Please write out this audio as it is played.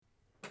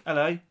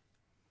Hello.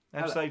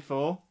 Episode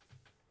 4.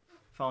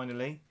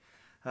 Finally.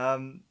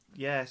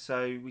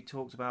 So we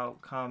talked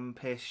about cum,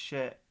 piss,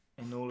 shit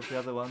in all of the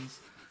other ones.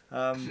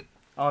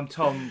 I'm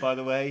Tom, by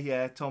the way.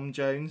 Yeah, Tom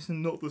Jones,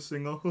 not the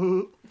singer.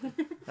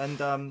 And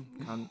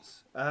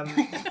cunts.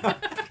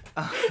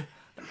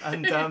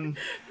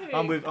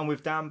 I'm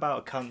with Dan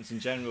Bauer, cunts in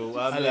general.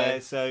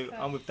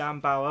 I'm with Dan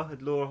Bauer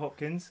and Laura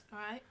Hopkins.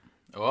 Alright.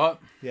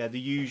 What? Yeah, the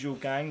usual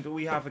gang, but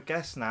we have a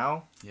guest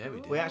now. Yeah, we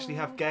do. We actually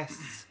have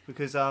guests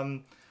because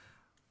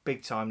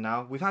big time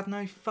now. We've had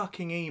no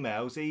fucking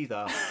emails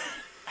either.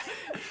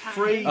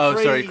 Free.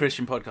 Sorry,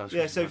 Christian podcast.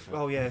 Yeah, Christian so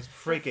podcast.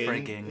 frigging.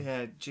 Frigging.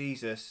 Yeah,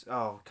 Jesus.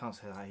 Oh, can't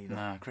say that either.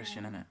 Nah,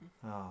 Christian, innit?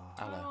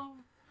 Oh.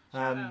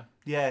 Hello.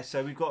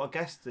 So we've got a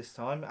guest this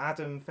time,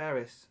 Adam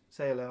Ferris.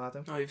 Say hello,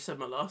 Adam. Oh, you've said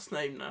my last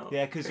name now.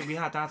 Yeah, because we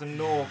had Adam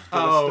North do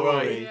a Oh, story.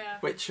 right. Yeah.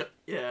 Which,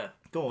 yeah.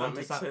 Go on, That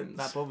makes that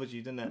sense. bothered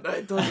you, didn't it? No,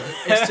 it doesn't.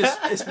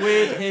 It's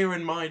weird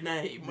hearing my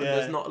name when Yeah.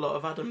 there's not a lot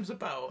of Adams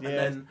about. Yeah. And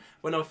then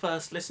when I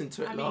first listened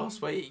to it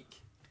last week,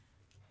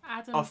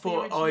 Adam's I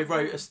thought the I original.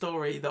 wrote a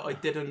story that I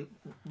didn't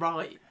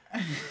write.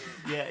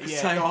 Yeah.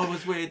 So I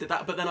was weird at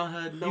that. But then I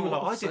heard You were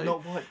like, I did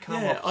not want to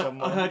come Yeah, off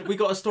someone. I heard we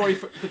got a story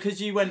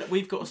because you went.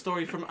 We've got a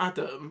story from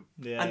Adam,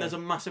 Yeah. and there's a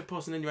massive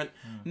pause, and then you went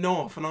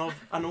North, and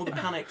all the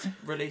panic's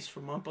released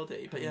from my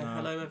body. But yeah, No.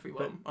 hello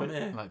everyone, But- I'm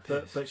here. Like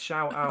But piss. but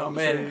shout out I'm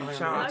in. to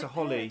Like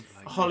Holly.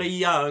 Like Holly piss.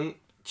 Young,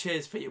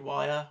 cheers for your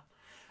wire.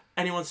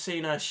 Anyone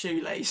seen her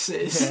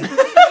shoelaces?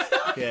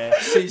 Yeah.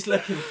 She's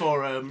looking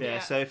for them. Yeah, Yeah.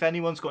 so if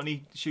anyone's got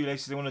any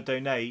shoelaces they want to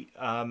donate,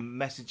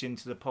 message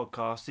into the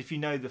podcast. If you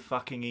know the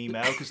fucking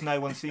email, because no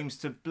one seems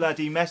to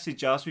bloody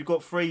message us. We've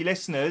got 3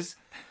 listeners.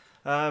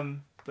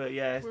 But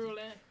yeah. We're all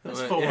in it.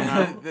 There's Wait, 4 yeah.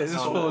 now. There's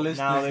Oh, 4 listeners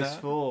now there's now.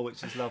 4,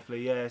 which is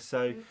lovely. Yeah,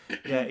 so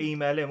yeah,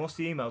 email in. What's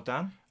the email,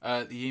 Dan?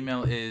 The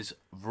email is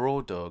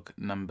rawdog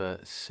number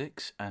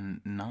 6 and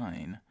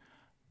 9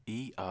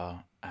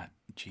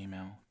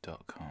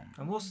 er@gmail.com.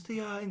 And what's the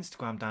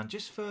Instagram, Dan?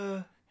 Just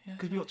for Yeah,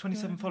 because we've got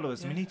 27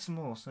 followers and we yeah. need some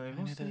more. So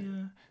what's need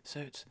the So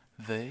it's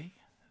the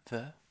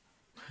The.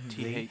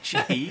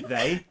 THE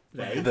they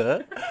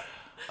the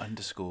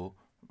underscore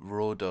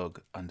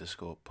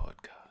rawdog_podcast.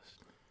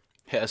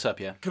 Hit us up,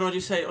 yeah. Can I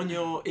just say on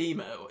your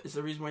email, is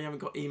the reason why you haven't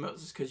got emails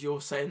is because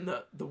you're saying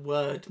that the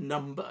word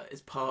number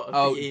is part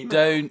of the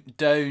email.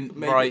 don't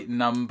Maybe. write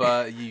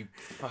number, you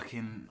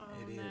fucking Oh,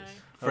 idiots.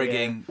 no.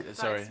 Frigging,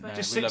 sorry, That's no, bad.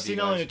 just we love you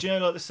 69. guys. Do you know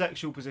like the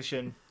sexual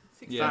position?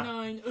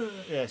 69.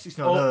 Yeah,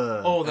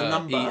 69. Or the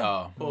number.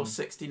 ER. Or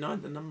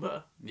 69, the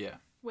number. Yeah.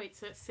 Wait,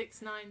 so it's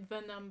 69,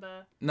 the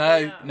number. No,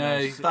 Yeah.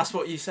 no. That's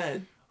what you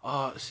said.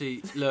 Oh,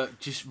 see, look,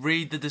 just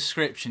read the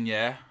description,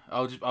 yeah?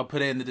 I'll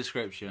put it in the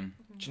description.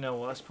 Do you know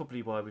what? That's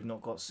probably why we've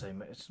not got so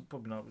much. It's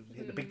probably not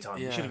hit the big time.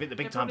 Yeah. We should have hit the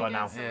big It time by probably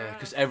now. gets- Yeah,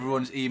 because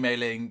everyone's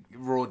emailing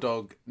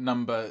rawdog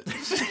number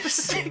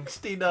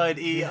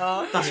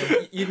 69ER. That's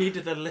what you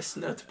needed a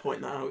listener to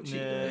point that out to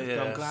you.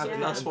 Yeah. I'm glad. Yeah.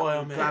 That's why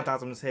I'm here. glad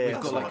Adam's here. We've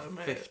That's got why like I'm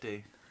here.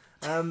 50.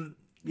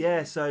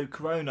 Yeah. So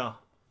Corona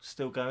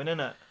still going, isn't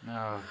it?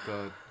 Oh,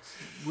 God.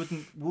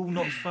 Will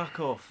not fuck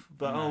off.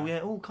 But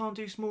No. can't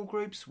do small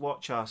groups.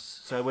 Watch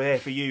us. So we're here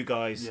for you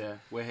guys. Yeah,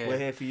 we're here. We're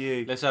here for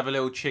you. Let's have a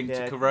little chink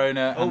Yeah. to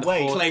Corona Oh, and wait.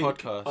 the fourth Clink.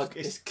 podcast.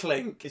 It's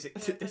clink. Is it?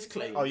 It's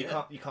clink. Oh, you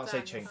yeah. can't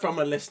say chink. From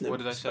a listener What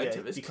did I say?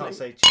 perspective, it's you can't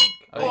clink. say chink.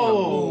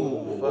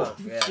 Oh, fuck,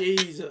 yeah.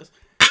 Jesus.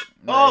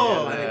 No,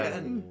 Oh, yeah,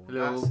 again. a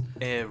little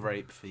ear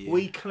rape for you.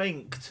 We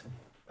clinked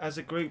as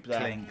a group there.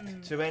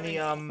 Clinked. To any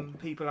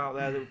people out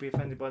there that would be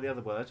offended by the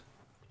other word,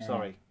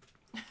 sorry.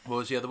 What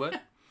was the other word?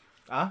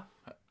 Huh?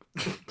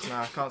 No,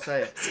 I can't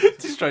say it.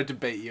 Just tried to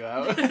bait you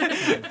out.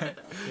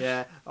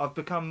 Yeah, I've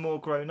become more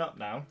grown up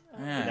now.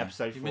 Yeah. In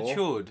episode You 4.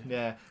 matured.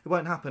 Yeah, it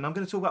won't happen. I'm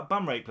going to talk about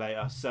bum rape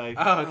later. So,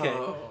 Oh, okay.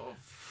 Oh,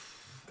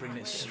 Bringing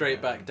it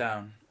straight back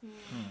down.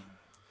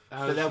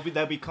 but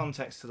there'll be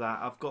context to that.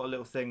 I've got a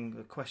little thing,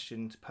 a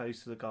question to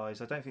pose to the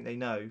guys. I don't think they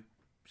know,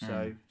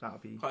 so that'll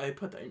be I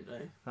hope I don't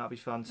know.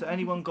 fun. So,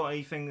 anyone got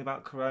anything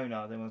about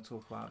Corona they want to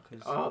talk about?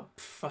 'Cause Oh,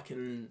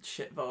 fucking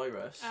shit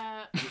virus.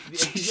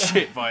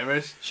 Shit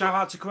virus. shout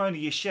out to Corona,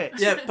 you shit.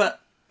 Yeah,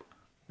 but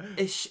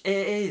it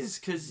is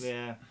because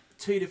Yeah.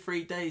 2 to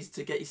 3 days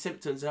to get your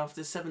symptoms.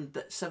 After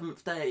the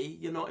 7th day,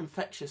 you're not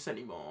infectious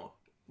anymore.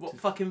 What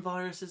fucking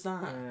virus is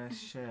that? Yeah,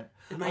 shit.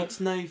 It makes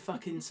no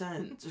fucking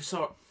sense.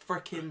 Sorry,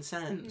 frickin'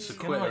 sense. It's a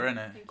Can quitter, I-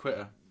 innit?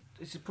 Quitter.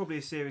 This is probably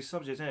a serious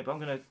subject, isn't it? But I'm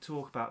going to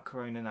talk about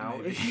Corona now.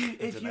 Maybe.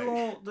 If I dunno.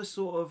 you're the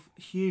sort of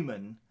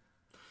human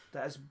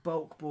that has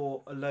bulk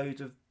bought a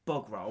load of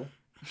bog roll,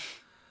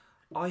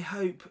 I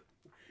hope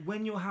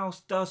when your house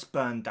does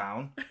burn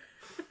down,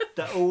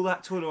 that all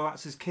that toilet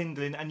wax is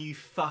kindling and you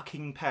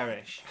fucking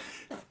perish.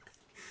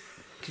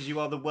 Because you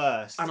are the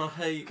worst. And I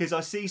hate. Because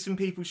I see some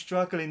people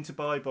struggling to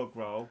buy bog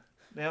roll,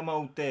 them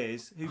old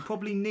dears, who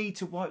probably need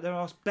to wipe their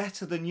ass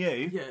better than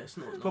you. Yeah, it's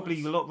not. Probably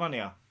nice. a lot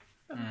runnier.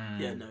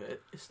 Yeah, no,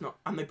 it's not.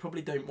 And they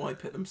probably don't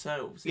wipe it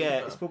themselves. Yeah,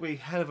 either. it's probably a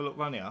hell of a lot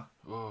runnier.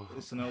 Oh.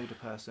 It's an older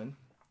person,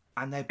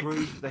 and they're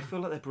brewed. They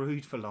feel like they're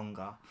brewed for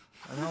longer.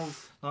 And old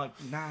like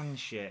nan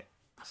shit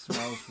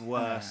smells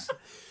worse.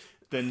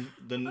 than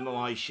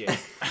my shit.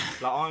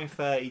 Like, I'm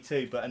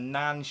 32, but a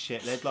Nan's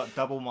shit, they're like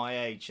double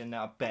my age, and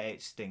I bet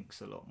it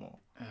stinks a lot more.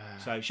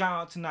 So shout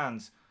out to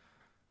Nans.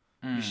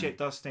 Your shit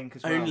does stink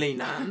as well. Only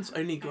Nans,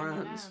 only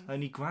Grands. Nans.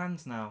 Only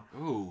Grands now.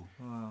 Ooh,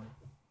 Wow.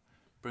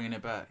 bringing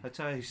it back. A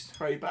toast.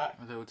 Throwback.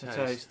 A little A toast.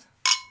 toast.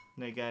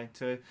 There you go.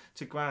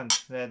 To Grand.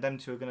 Yeah, them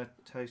two are gonna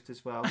toast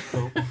as well.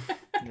 Cool.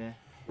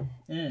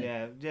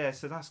 Yeah. Yeah.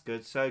 So that's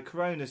good. So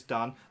Corona's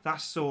done.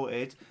 That's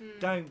sorted.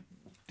 Don't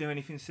do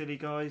anything silly,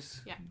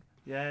 guys. Yeah.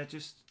 Yeah.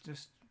 Just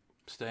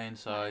Stay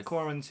inside.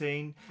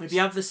 quarantine. If you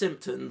have the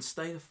symptoms,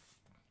 stay the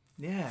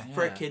Yeah.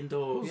 frick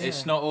indoors. Yeah.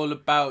 It's not all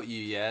about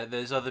you, yeah?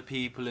 There's other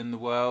people in the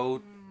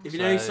world. If you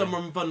know So-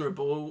 someone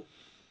vulnerable,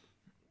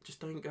 just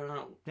don't go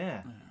out.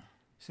 Yeah.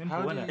 Simple,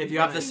 How do isn't you- it? If you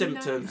have the You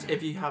know symptoms, that.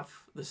 if you have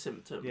the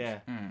symptoms. Yeah.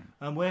 Mm.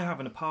 And we're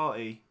having a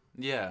party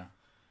Yeah.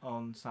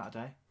 on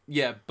Saturday.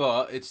 Yeah,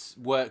 but it's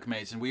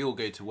workmates and we all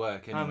go to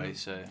work anyway, Um,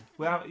 so...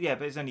 Well, yeah,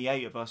 but there's only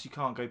 8 of us. You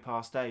can't go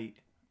past 8.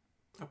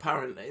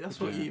 Apparently, that's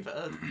what Yeah. you've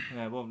heard.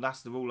 Yeah. Well,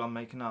 that's the rule I'm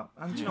making up.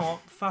 And do you know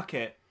what? Fuck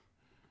it.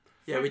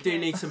 Yeah, we do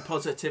need some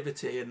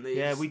positivity in these.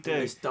 Yeah, we do. In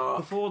this dark,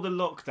 Before the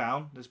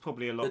lockdown, there's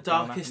probably a lockdown. the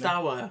darkest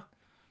happening. hour.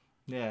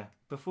 Yeah,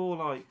 before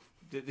like,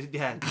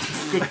 yeah,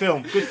 good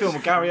film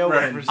with Gary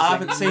Oldman. Friends. I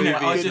haven't seen it.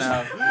 Movies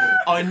now.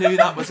 I knew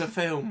that was a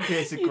film. Yeah,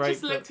 it's a You great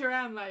just film. looked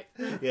around like.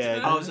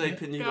 Yeah, I was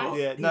hoping you got.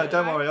 Yeah, no, Yeah.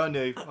 don't worry, I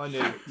knew.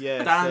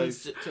 Yeah,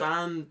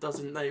 Dan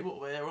doesn't know what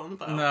we're on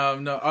about. No,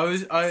 no.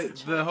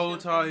 The whole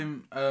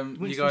time you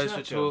Winston guys were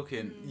Churchill.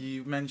 talking,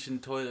 you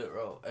mentioned toilet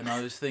roll, and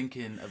I was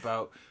thinking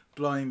about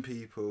blind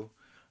people,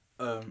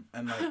 and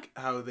like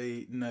how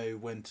they know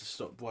when to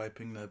stop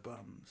wiping their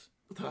bums.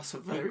 That's a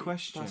very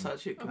question. That's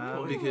actually a good Oh.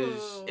 point.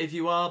 Because- If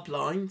you are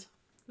blind,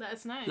 Let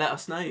us know. let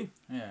us know.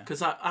 Yeah.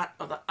 Because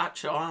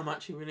actually, I'm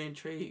actually really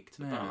intrigued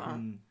about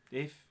that.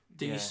 if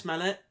Do yeah. you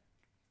smell it?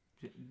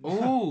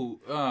 Oh.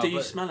 Do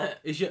you smell it?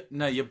 Is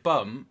your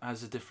bum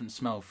has a different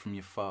smell from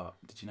your fart?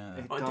 Did you know that?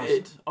 It I does.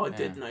 did. I Yeah.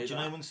 did know Do you that.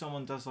 know when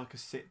someone does like a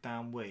sit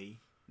down wee,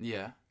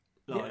 Yeah.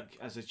 like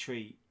as a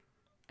treat?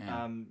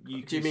 Yeah.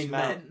 You Do you can mean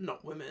smell. men,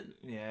 not women?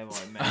 Yeah,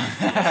 right,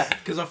 men.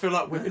 Because I feel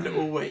like women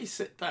always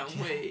sit down.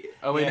 Wait.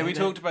 Oh wait, Yeah, no, we no.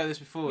 talked about this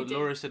before. We did.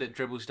 Laura said it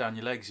dribbles down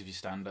your legs if you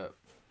stand up.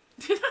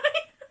 Did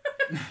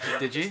I?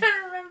 Did you? I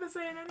don't remember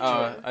saying anything.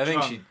 Oh, I think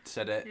Trump. she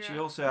said it. Yeah. She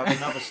also had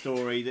another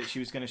story that she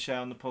was going to share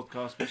on the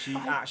podcast, but she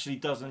actually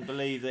doesn't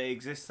believe that it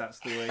exists. That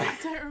story. I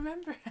don't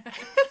remember it.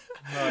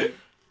 Right.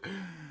 She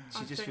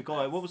I just think forgot it.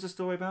 that's- What was the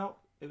story about?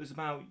 It was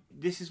about.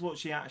 This is what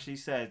she actually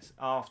said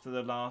after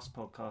the last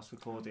podcast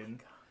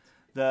recording.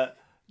 That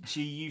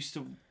she used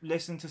to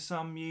listen to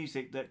some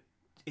music that,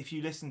 if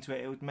you listen to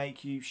it, it would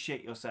make you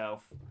shit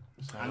yourself.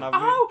 And I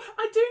Oh,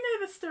 I do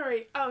know the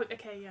story. Oh,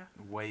 okay, yeah.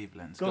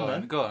 Wavelengths. Go on,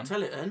 then. Go on.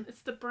 Tell it then.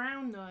 It's the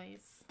brown noise.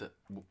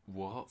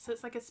 What? So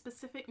it's like a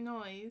specific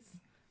noise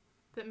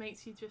that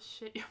makes you just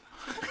shit your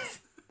pants.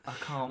 I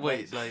can't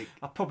Wait, wait. like,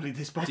 I'll probably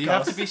this podcast. do you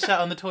have to be sat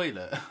on the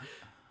toilet?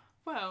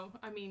 Well,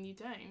 I mean, you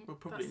don't. Well,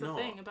 probably That's the not.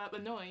 thing about the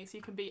noise.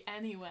 You can be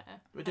anywhere.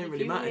 It don't And if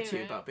really you matter hear to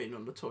you it- about being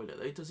on the toilet,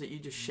 though, does it? You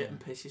just shit and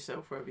piss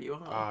yourself wherever you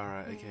are. All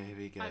right. Okay. Here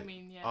we go. I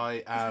mean, yeah.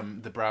 I am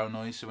the brown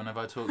noise, so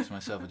whenever I talk to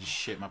myself, I just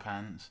shit my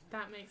pants.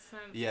 That makes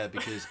sense. Yeah,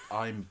 because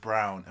I'm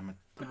brown. And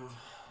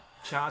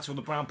Shout out to all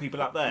the brown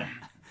people out there.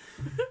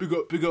 big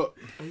up, big up.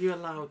 Are you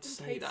allowed to In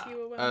say case that? you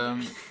were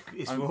wondering.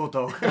 It's I'm- Raw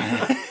Dog.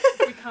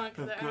 We can't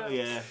cut it out.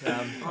 Yeah.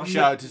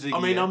 Shout out to Ziggy. I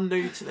mean, yeah. I'm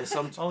new to this.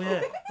 Oh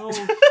yeah.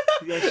 Oh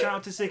yeah. Shout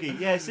out to Ziggy.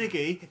 Yeah,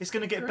 Ziggy. It's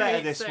gonna get better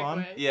Great this segue.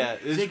 one. Yeah,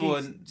 this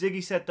one.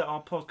 Ziggy said that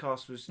our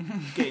podcast was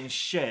getting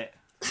shit.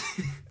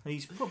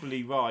 He's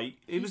probably right.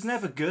 It was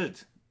never good.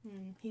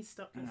 He's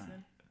stopped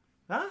listening.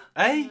 Huh?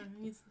 Hey,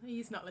 No,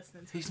 he's not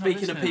listening to he's us. not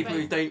Speaking of listening. people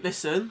who don't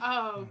listen,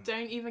 Oh,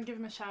 don't even give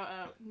him a shout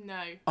out.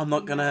 No. I'm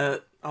not gonna.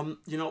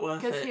 You're not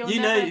worth 'Cause it. he'll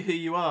You know never- who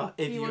you are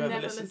if he you will ever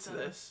never listen listen. to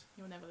this.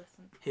 You'll never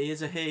listen. He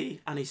is a he,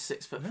 and he's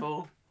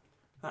 6'4".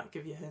 That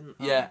give you a hint.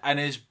 Yeah, and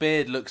his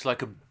beard looks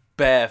like a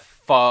bear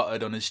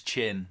farted on his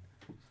chin.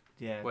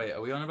 Yeah. Wait,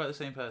 are we on about the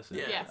same person?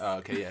 Yeah. Yes. Oh,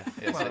 okay, yeah.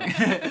 Yeah, Well,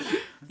 sorry.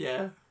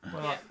 Yeah.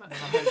 Well, Yeah, I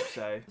hope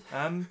so.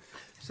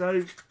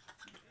 So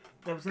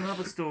there was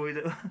another story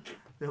that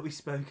that we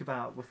spoke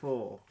about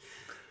before.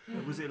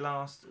 Was it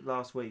last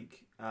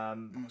week? What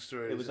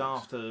story It is was this?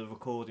 after the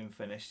recording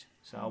finished,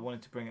 so I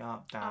wanted to bring it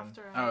up, Dan.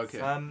 After Oh, us.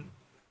 okay.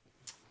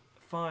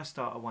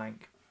 Firestarter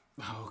wank.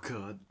 Oh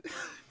god.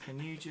 Can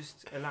you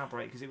just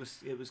elaborate? Because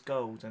it was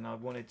gold, and I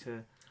wanted to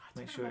I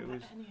make don't sure it remember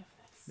was. any of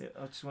this.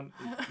 I just want.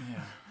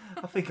 Yeah.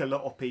 I think a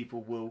lot of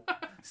people will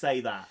say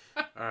that.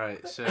 All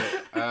right. So,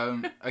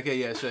 okay,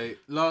 yeah. So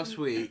last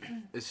week,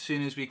 as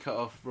soon as we cut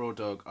off Raw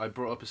Dog, I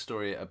brought up a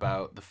story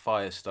about the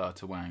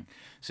Firestarter wank.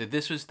 So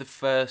this was the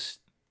first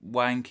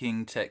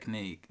wanking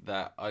technique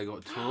that I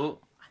got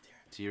taught.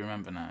 Do you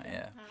remember now?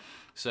 Yeah.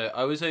 So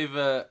I was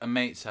over a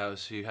mate's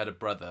house who had a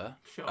brother.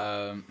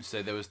 Sure.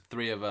 So there was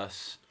 3 of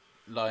us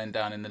lying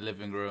down in the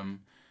living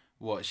room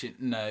watching.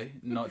 No,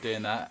 not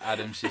doing that.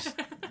 Adam's just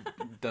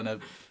done a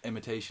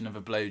imitation of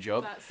a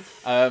blowjob.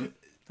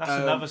 That's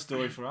That's another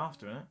story for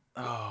after, isn't it?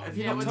 Oh, Have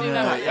you Yeah, not we'll told do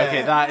that that. yet?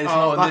 Okay, that is Oh, not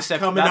on this that's episode.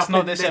 coming That's up not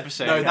in this the-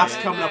 episode. No, that's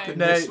No, coming no. up in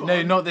No, this no,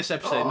 one. not this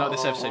episode. Not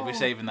this episode. Oh. We're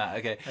saving that.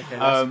 Okay. Okay.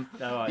 Um,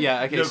 all right.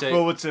 yeah, okay, Look so-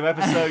 forward to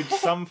episode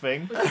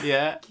something.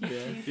 Yeah. Keep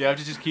teasing. You have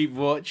to just keep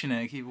watching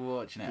it. Keep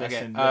watching it.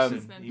 Listen, Okay.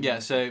 listen. Yeah.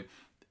 So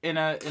in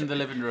the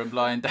living room,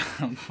 lying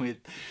down with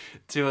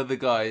two other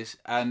guys,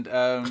 and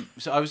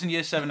so I was in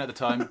year 7 at the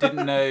time.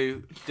 Didn't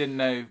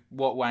know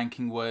what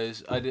wanking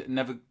was.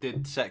 Never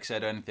did sex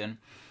ed or anything.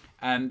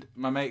 And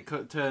my mate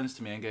turns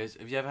to me and goes,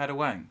 "Have you ever had a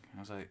wank?" I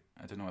was like,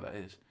 "I don't know what that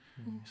is."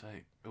 He's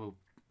like, "Well,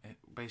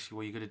 basically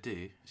what you got to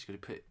do is you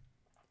got to put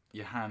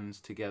your hands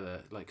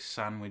together, like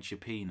sandwich your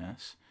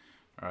penis,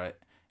 right,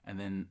 and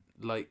then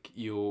like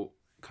you're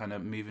kind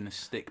of moving a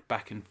stick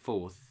back and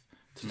forth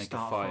to make a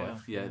start a fire.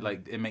 fire. Yeah, Yeah.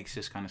 like it makes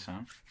this kind of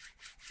sound."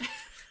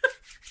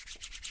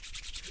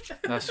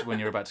 That's when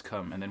you're about to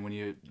come, and then when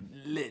you're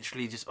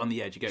literally just on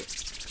the edge, you go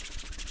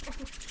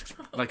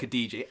like a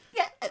DJ.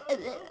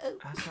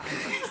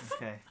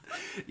 Okay.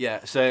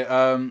 Yeah,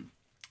 so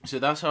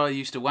that's how I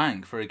used to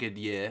wank for a good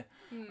year.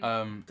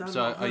 Hmm. Don't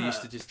So that I used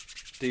to hurt?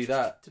 just do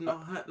that. Did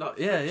not hurt like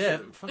Yeah,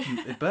 friction? fucking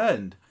it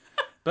burned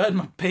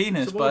my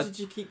penis, So why but did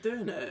you keep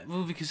doing it?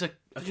 well because I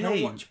Did you not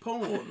came. watch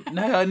porn?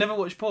 No, I never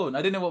watched porn.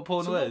 I didn't know what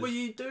porn So was. what were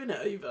you doing it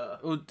over?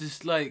 Or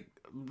just like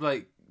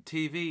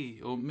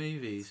TV or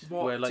movies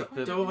What, where like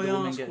the do I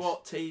woman ask gets.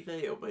 what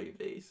TV or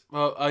movies?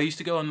 Well, I used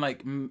to go on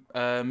like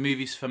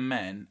movies for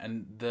men,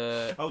 and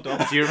the. Hold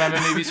on. Do you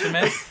remember movies for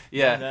men?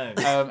 Yeah.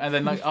 No. And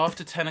then like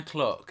after 10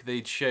 o'clock,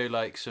 they'd show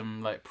like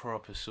some like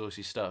proper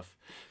saucy stuff.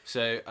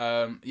 So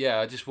yeah,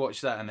 I just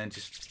watched that and then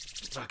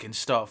just fucking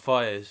start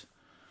fires.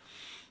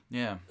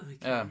 Yeah.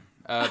 Okay.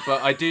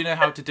 But I do know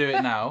how to do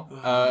it now.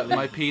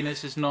 My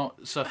penis has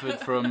not suffered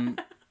from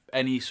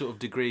any sort of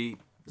degree.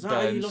 Is that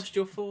how you burns. lost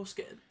your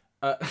foreskin?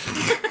 I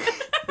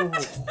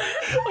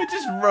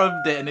just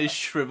rubbed it and it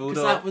shriveled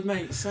Because off. that would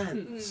make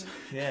sense.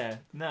 Yeah.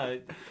 No.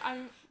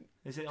 I'm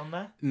Is it on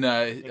there?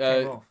 No, It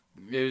came off.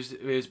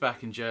 it was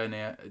back in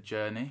Germany.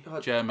 Germany. I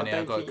don't got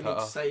think you cut need to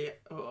off. say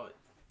it. Oh,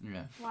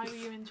 Yeah. Why were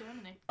you in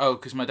Germany? Oh,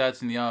 because my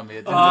dad's in the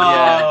army. Oh.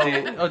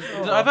 Yeah.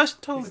 I've actually It's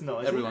told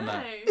not, is everyone No.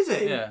 that. is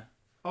it? Yeah.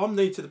 I'm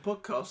new to the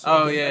podcast. So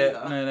I Oh didn't know yeah.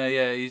 that. No.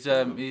 Yeah.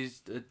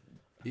 He's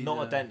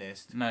Not a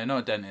dentist. No, not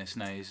a dentist.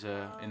 No, he's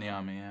in the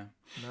army. Yeah.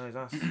 No,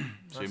 that's. So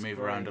we that's move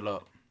great. around a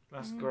lot.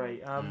 That's great.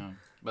 Yeah.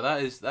 But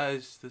that is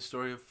the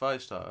story of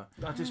Firestarter.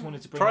 I just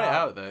wanted to bring Try it that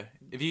out though.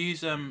 If you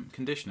use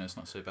conditioner, it's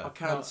not so I bad.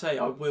 can't say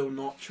I will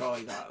not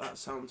try that. That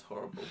sounds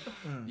horrible.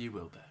 You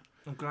will there.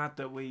 I'm glad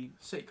that we.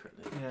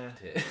 Secretly. Yeah.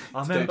 I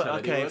Don't remember. tell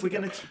Okay, anyone. if we're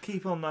gonna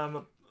keep on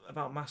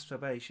about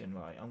masturbation,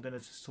 right? I'm gonna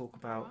just talk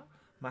about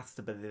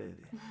masturbation.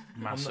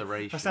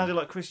 Maceration. I sounded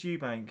like Chris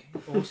Eubank,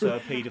 also a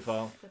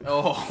paedophile.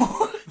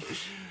 Oh.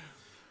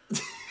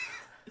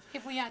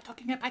 If we are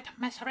talking about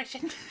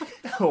maceration.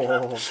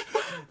 Oh,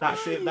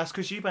 that's it. That's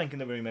Chris Eubank in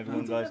the room,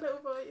 everyone, Do a guys. little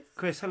voice.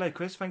 Chris, hello,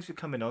 Chris. Thanks for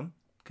coming on.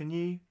 Can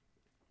you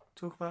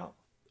talk about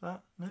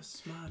that? No? The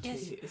smudgy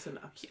Yes. isn't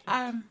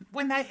absolute.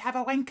 When I have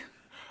a wank,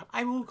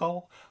 I will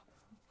go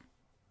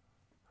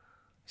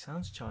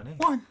Sounds Chinese.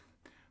 1,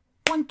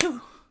 1,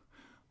 2,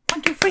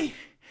 1, 2, 3,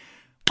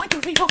 1,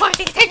 2, 3, 4, 5,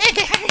 6, 7,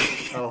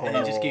 8. Oh, And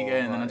you just keep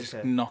going, and then I just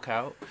okay. knock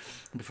out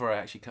before I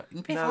actually cut.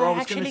 Before No, I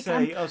was actually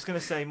gonna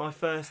say my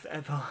first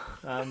ever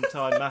time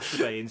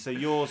masturbating. So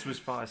yours was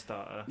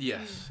Firestarter.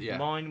 Yes. Yeah.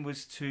 Mine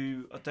was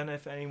to. I don't know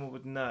if anyone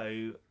would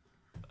know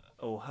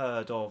or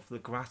heard of the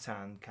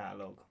Gratin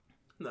catalogue.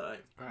 No.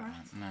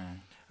 No.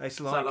 It's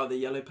Is like, that like the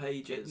yellow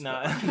pages?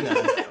 no,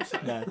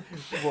 But- no, no.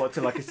 What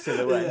to like a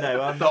silhouette? Yeah,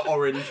 No, the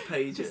orange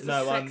pages.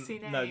 no, Sexy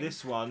no. name.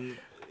 This one,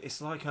 it's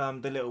like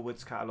the Little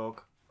Woods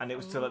catalogue, and it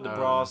was to like the Oh.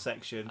 bra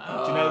section. Do you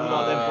know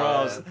like them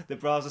bras? The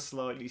bras are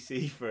slightly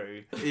see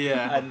through,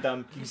 Yeah. and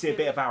you can see a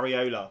bit of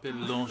areola. Bit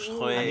And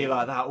lingerie. you're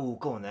like that. Oh,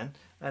 go on then.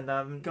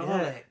 And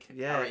Garlic.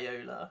 yeah.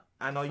 Areola.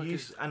 And I Fuck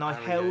used is and I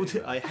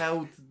areola?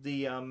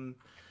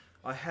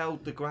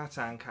 held the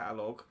Gratin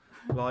catalogue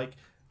like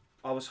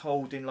I was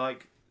holding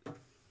like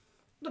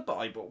the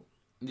Bible,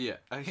 Yeah.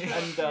 Okay.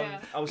 and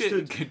Yeah. I was Good,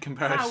 stood good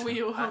comparison. How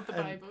we all hold the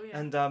and- Bible, yeah.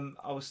 and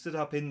I was stood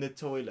up in the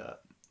toilet,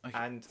 Okay.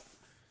 and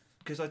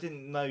because I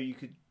didn't know you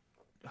could.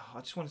 I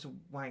just wanted to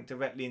wank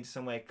directly into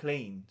somewhere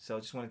clean, so I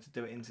just wanted to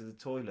do it into the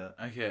toilet.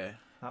 Okay.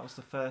 That was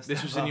the first.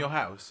 This was ever. in your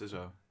house as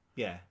well.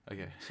 Yeah.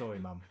 Okay. Sorry,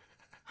 Mum.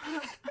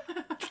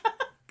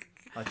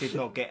 I did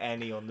not get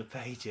any on the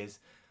pages.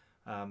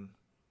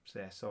 So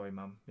yeah, sorry,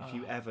 Mum. If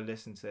you ever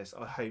listen to this,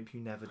 I hope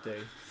you never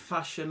do.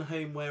 Fashion,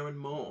 homeware, and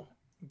more.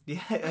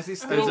 Yeah, as it's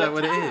Is still. that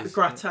what it is?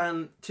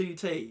 Gratin 2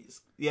 T's.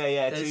 Yeah,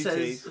 It 2 says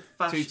T's.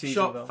 2 T's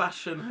shop, as well.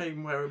 fashion,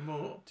 homeware, and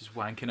more. Just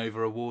wanking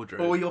over a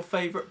wardrobe. All your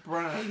favourite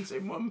brands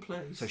in one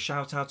place. So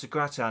shout out to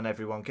Gratin,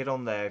 everyone. Get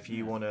on there if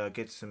you want to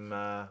get some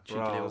Cheeky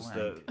little bras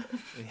that. wank.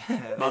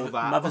 Yeah, all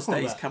that. Mother's all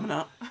Day's that. coming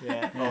up.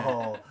 Yeah.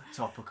 Oh,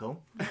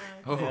 topical.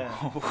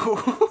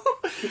 Oh.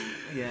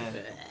 Yeah.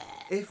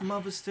 If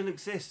mothers still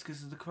exist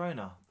because of the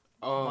corona,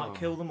 Oh. might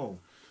kill them all.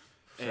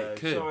 So It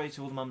could. sorry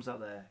to all the mums out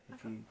there.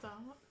 If you Dark.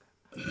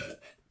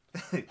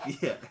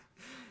 yeah.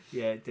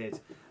 Yeah, it did.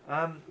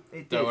 It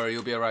did. Don't worry,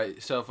 you'll be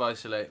alright.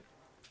 Self-isolate.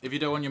 If you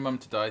don't want your mum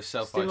to die,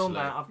 self-isolate. Still on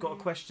that, I've got a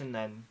question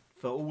then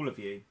for all of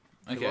you.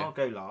 So Okay. I'll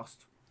go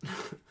last.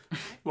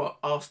 What?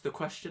 Ask the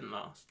question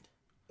last.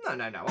 No. I'm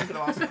going to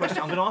ask a question.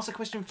 I'm going to ask a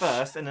question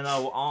first, and then I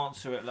will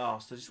answer it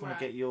last. I just want Right.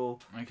 to get your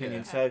Okay.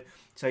 opinion. Okay.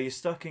 So you're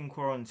stuck in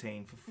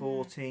quarantine for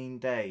 14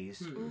 days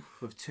Hmm.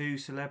 with 2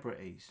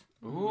 celebrities.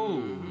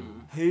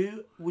 Ooh.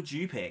 Who would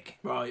you pick?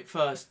 Right.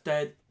 First,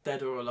 dead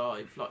or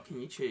alive? Like, can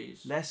you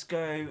choose? Let's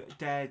go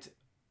dead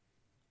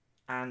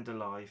and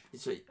alive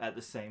So, at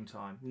the same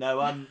time.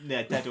 No,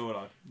 yeah, dead or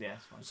alive. Yeah,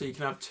 it's fine. so you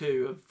can have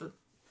 2 of the,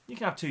 You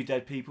can have 2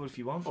 dead people if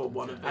you want. or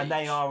 1 of each. And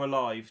they are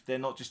alive. They're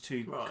not just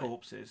 2 Right.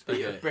 corpses. But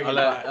yeah, Okay. bring I'll it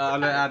let, back. I'll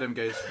let Adam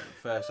go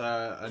first.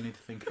 I need to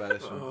think about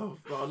this one. Oh,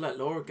 well, I'll let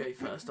Laura go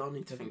first. I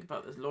need to think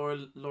about this.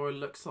 Laura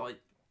looks like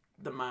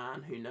the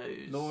man who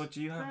knows. Laura,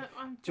 do you have?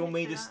 I'm Do you want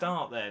me to thinking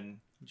start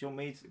then? Do you want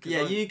me to?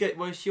 Yeah, you get.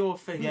 Well, it's your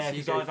thing. Yeah, so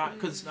you because go I've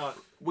because no,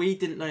 we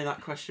didn't know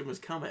that question was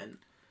coming.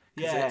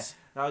 'Cause yeah, it's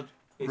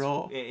it's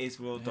raw. It is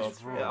raw It dog.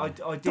 is raw. Yeah,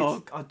 I did.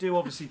 Dog. I do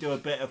obviously do a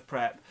bit of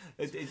prep.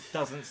 It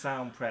doesn't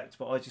sound prepped,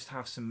 but I just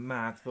have some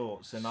mad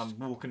thoughts, and I'm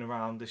walking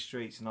around the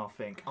streets, and I'll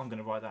think I'm going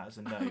to write that as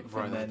a note,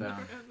 Write and that then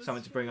down.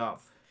 something to bring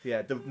up.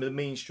 Yeah, the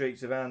mean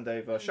streets of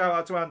Andover. Shout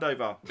out to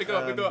Andover. Big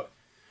up.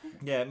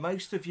 Yeah,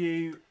 most of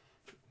you.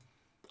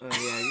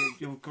 Yeah,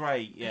 you're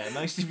great. Yeah,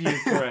 most of you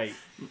are great.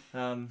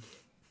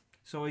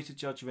 Sorry to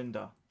judge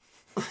Rinda.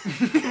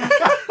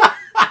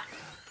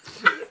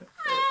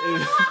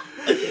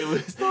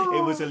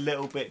 it was a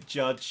little bit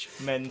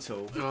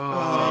judgmental.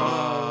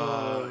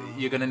 Oh,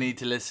 you're gonna need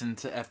to listen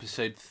to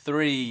episode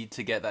 3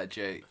 to get that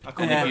joke. I And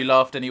called if him you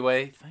laughed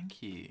anyway,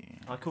 thank you.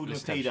 I called him a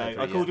Listen to episode pedo.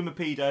 3, I called him a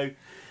pedo.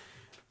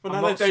 Well,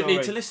 I'm now not they don't need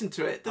sorry. to listen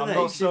to it, do I'm they?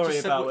 not 'Cause you sorry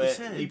just said about what you it.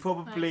 said. You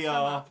probably Thanks,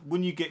 are. Emma.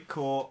 When you get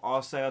caught,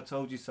 I'll say I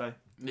told you so.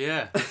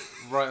 Yeah,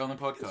 right on the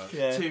podcast.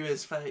 Yeah. To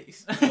his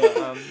face. But,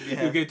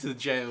 yeah. You'll go to the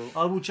jail.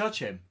 I will judge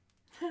him.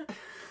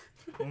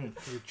 You'll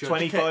judge-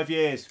 25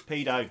 years,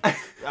 pedo.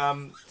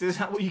 Is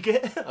that what you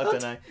get? I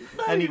don't know.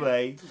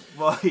 Anyway,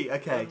 right,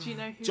 okay. Do you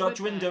know who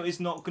Judge would Rindo know? is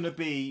not going to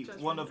be Judge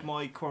one of Rindo.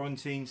 my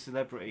quarantine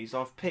celebrities.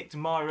 I've picked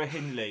Myra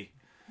Hindley,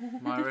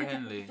 Myra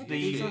Henley.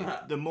 Who's the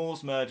that? the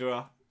Moors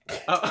murderer.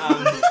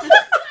 Oh.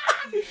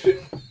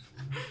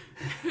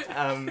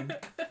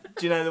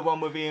 Do you know the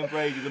one with Ian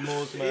Brady, the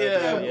Moors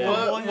murderer?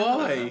 Yeah,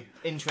 why?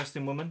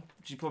 Interesting woman.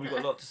 She's probably got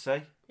a lot to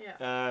say.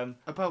 Yeah.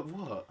 About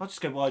what? I'll just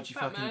go, why'd you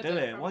About fucking do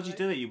murder, it? Why'd you do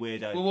probably. it, you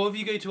weirdo? Well, what if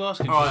you go to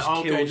ask him? Alright, She just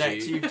I'll go kills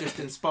next. you. You've just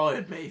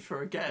inspired me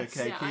for a guess.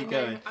 Okay. Yeah, keep I know,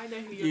 going. I know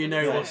who You you're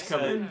know gonna what's say,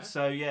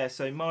 coming. yeah.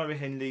 So Myra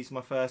Hindley's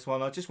my first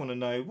one. I just want to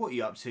know, what are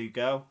you up to,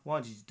 girl?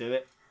 Why did you do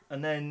it?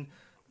 And then,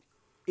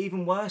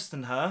 even worse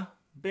than her,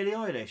 Billie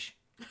Eilish.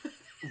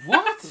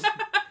 What?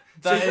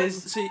 That So-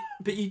 is. See,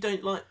 but you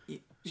don't like.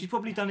 She's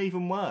probably done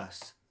even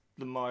worse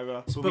than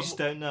Myra, but we But- just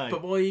don't know.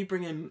 But why are you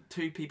bringing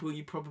 2 people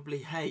you probably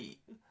hate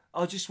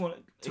I just want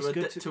it's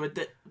good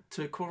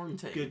to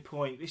quarantine? good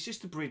point. It's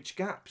just to bridge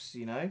gaps,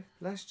 you know.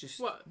 Let's just.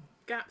 What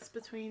gaps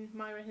between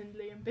Myra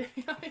Hindley and Billie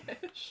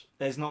Eilish?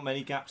 There's not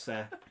many gaps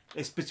there.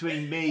 It's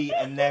between me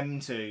and them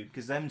two,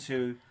 because them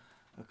two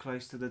are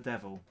close to the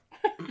devil,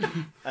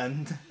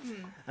 and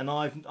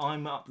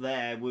I'm up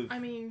there with I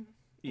mean,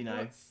 you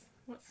know.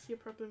 what's your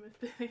problem with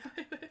Billie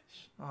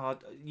Eilish? Oh,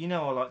 you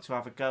know I like to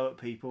have a go at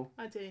people.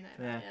 I do know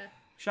Yeah. that. Yeah.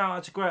 Shout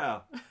out to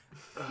Greta.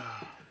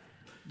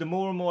 The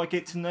more and more I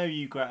get to know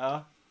you,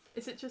 Greta.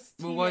 Is it just?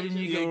 Well, why didn't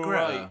you teenagers? get You're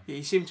Greta? right.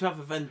 You seem to have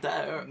a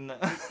vendetta, No,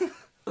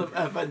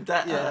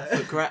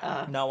 for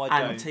Greta no I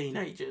and don't.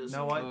 teenagers.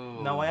 No, I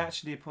Oh. no, I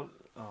actually.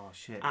 Oh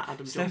shit. At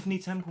Adam Stephanie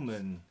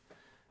Templeman.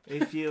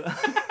 If you.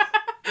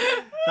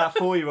 That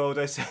 4-year-old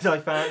I said I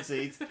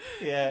fancied.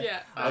 Yeah. Yeah,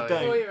 I Oh,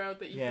 don't. 4-year-old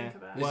that you Yeah. think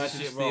about. This Word is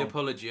it just wrong. the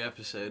apology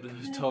episode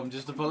of Tom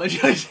just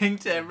apologising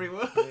to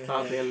everyone.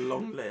 That'd be a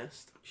long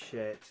list.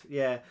 Shit.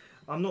 Yeah.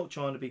 I'm not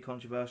trying to be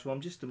controversial.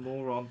 I'm just a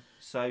moron.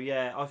 So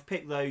yeah, I've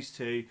picked those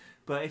 2.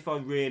 But if I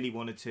really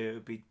wanted to,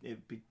 it'd be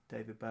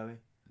David Bowie.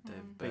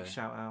 Big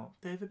shout out.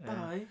 David Yeah.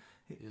 Bowie.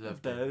 You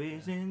love David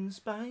Bowie's in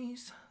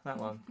space. That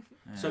one.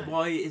 So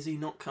why is he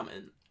not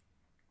coming?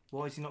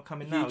 Why is he not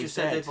coming You now? just He's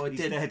said dead. if I He's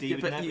did- dead. He, yeah,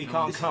 would but never, you- he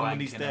can't He's come when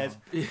he's wanking dead.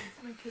 now.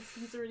 Because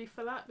he's already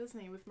full up, isn't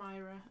he, with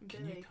Myra and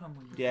Can Billie? you come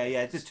when Yeah,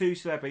 yeah. The 2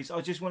 celebrities.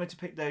 I just wanted to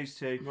pick those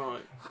 2. Right.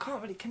 I can't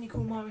really. Can you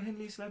call Myra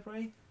Hindley a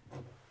celebrity?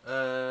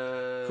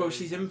 Of course,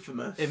 she's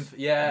infamous.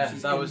 Yeah,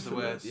 She's that was the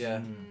word. infamous. Yeah.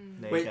 Mm.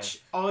 There you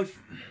Which I've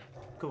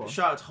go. Go on.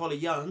 shout out to Holly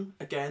Young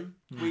again.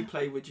 Mm. We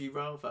play Would You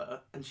Rather,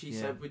 and she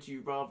Yeah. said, "Would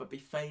you rather be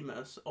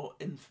famous or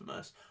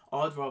infamous?"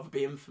 I'd rather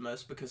be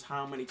infamous because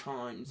how many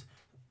times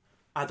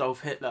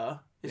Adolf Hitler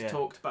is Yeah.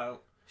 talked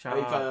about Shout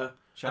out. over.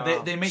 Shout And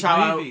out. they make Shout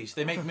out. movies.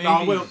 They make movies.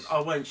 No,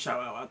 I won't shout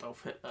out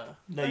Adolf Hitler.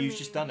 No, I you've mean,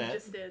 just done you it.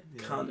 Just did.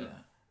 Yeah. Cunt. Yeah.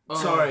 Oh.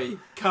 Sorry,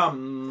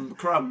 crumb.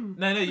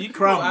 No, you can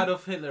Crumb. call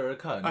Adolf Hitler a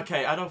cunt.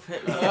 Okay, Adolf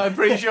Hitler. I'm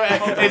pretty sure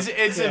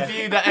it's Yeah. a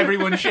view that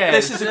everyone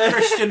shares. This is a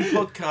Christian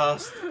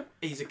podcast.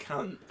 He's a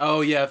cunt.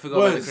 Oh yeah, I forgot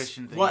about the Was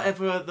Christian thing.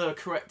 whatever the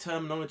correct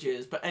terminology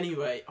is, but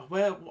anyway,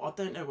 I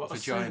don't know what I'm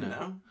saying Vagina.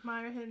 now.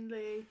 Myra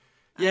Hindley.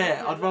 Yeah,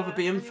 Adolf I'd rather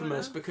be Hitler,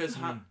 infamous anyone because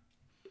Mm.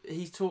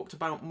 he's talked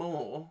about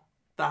more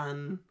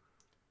than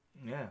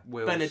Yeah.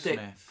 Will Benedict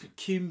Smith.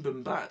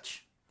 Cumberbatch.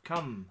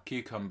 Come.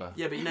 Cucumber.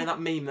 Yeah, but you know that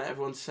meme that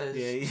everyone says.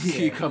 Yeah.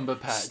 Cucumber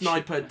patch.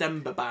 Sniper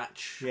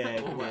Denberbatch.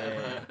 Yeah. Or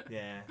whatever.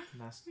 Yeah.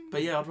 That's...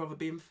 But yeah, I'd rather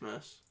be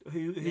infamous. Who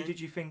Yeah. did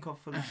you think of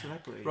for the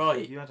celebrity?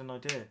 Right. You had an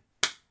idea.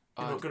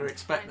 You're not going to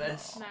expect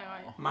this. No,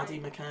 I. Maddie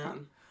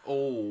McCann.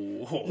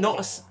 Oh.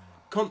 Not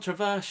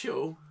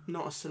controversial,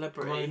 not a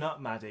celebrity. Grown up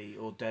Maddie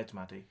or dead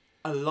Maddie?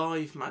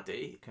 Alive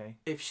Maddie, Okay.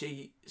 if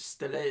she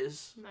still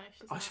is. No,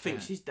 she's I not. think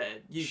Yeah. she's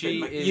dead. She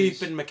You've is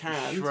been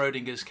McCann.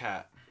 Schrodinger's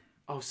cat.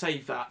 I'll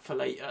save that for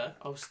later.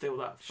 I'll steal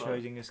that for.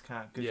 Schrodinger's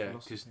cat. Good Yeah,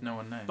 philosophy. because no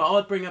one knows. But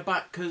I'd bring her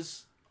back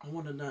because I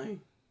want to know.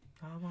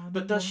 I wanna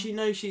But does know. she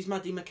know she's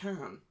Maddie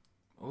McCann?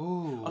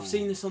 Ooh. I've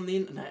seen this on the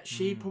internet.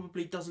 She Hmm.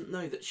 probably doesn't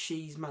know that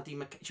she's Maddie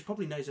McCann. She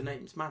probably knows her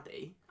name's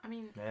Maddie, I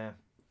mean, Yeah.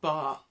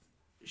 but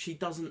she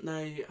doesn't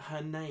know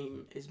her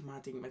name is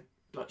Maddie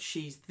like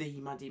she's the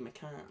Maddie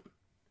McCann.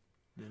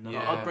 There's no-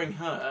 Yeah. I'd bring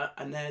her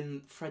and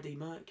then Freddie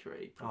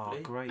Mercury Oh,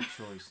 probably. great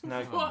choice.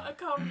 No. what a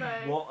combo.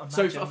 What?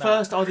 So Imagine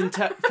first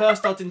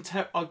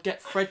I'd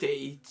get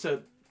Freddie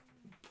to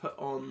put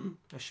on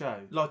a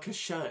show. like a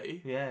show,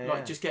 Yeah.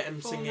 like just get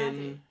him For singing.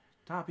 Maddie.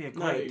 That'd be a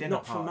No, great dinner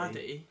not for party.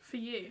 Maddie. For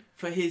you.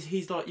 For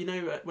he's like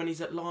when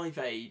he's at Live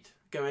Aid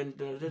going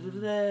da, da, da, da,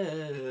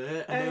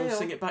 da, and they all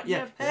sing it back.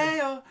 Yeah,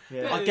 hey-oh.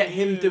 Yeah. I'd get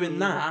him doing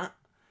that,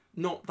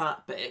 not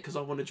that bit because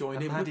I want to join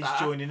And in with Maddie's that.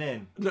 joining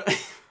in No,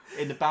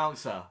 in the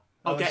bouncer.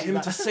 I'll Oh, get see him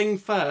that- to sing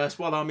first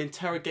while I'm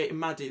interrogating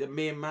Maddie. Then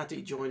me and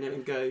Maddie join in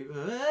and go.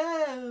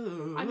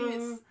 Oh. I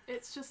mean,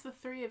 it's just the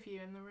three of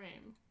you in the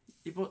room.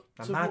 Yeah, but,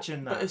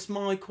 Imagine But that. it's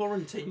my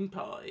quarantine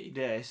party.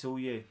 Yeah, it's all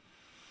you.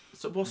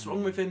 So what's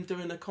wrong with him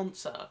doing a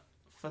concert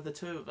for the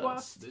two of us?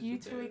 Whilst you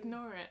two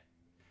ignore it.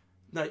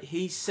 No,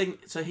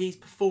 he's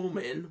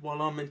performing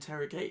while I'm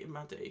interrogating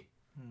Maddie.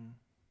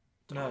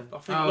 No. I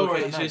think Oh, Laura.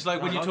 okay. So it's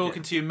like when I you're like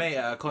talking it. to your mate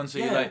at a concert,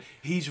 you're Yeah. like,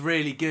 he's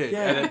really good.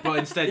 Yeah. And then, but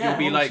instead Yeah. you'll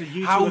be Oh, like, so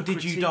you two how are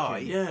did you critiquing. die?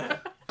 Yeah.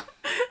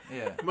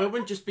 Yeah. Well, it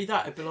wouldn't just be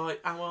that. It'd be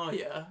like, how are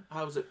you?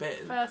 How's it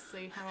been?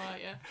 Firstly, how are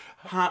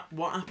you?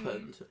 What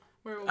happened?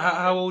 We're all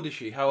How old is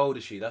she? How old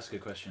is she? That's a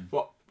good question.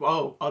 What?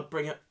 Oh, I'd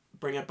bring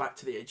her back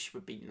to the age she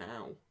would be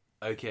now.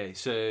 Okay,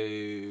 so so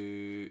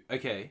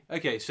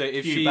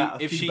if Few she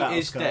bat- if few she battle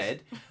is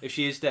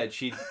scars. dead,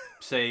 she'd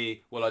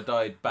say, "Well, I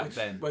died back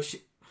then." Well,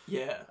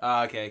 yeah.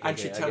 Okay, And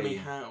okay, she'd I tell get me you.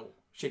 how.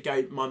 She'd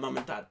go, my mum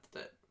and dad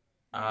did it.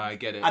 I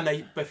get it.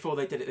 And before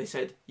they did it, they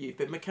said, you've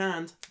been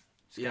McCanned.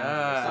 Yeah,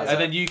 That's and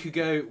it. then you could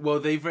go. Well,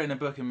 they've written a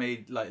book and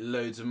made like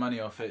loads of money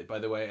off it, by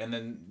the way. And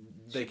then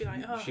they She'd be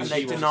like, "Oh." she- And she they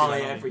wants to deny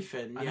go,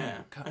 everything, I know, yeah.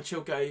 cut. And she'll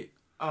go,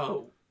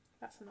 oh.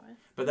 That's annoying.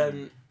 But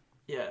then,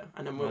 yeah.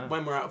 And then Wow.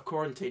 when we're out of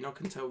quarantine, I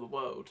can tell the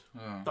world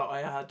Oh. that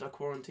I had a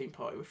quarantine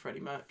party with Freddie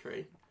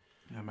Mercury.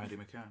 Yeah, Maddie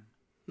McCann.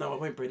 No, I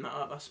won't bring that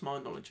up. That's my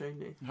knowledge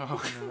only. Oh.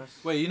 No,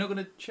 that's- Wait, you're not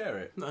gonna share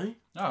it? No?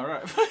 Oh,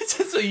 right.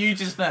 So you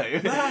just know.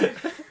 no,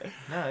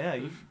 yeah,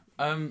 you.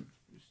 Dan?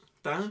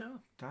 Sure.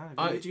 Dan,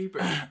 Who did you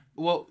bring?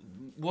 Well,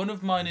 one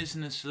of mine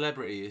isn't a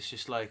celebrity. It's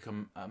just like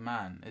a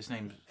man. His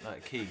name's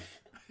like Keith.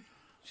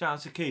 Shout out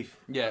to Keith.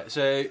 Yeah.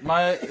 So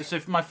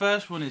my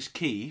first one is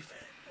Keith.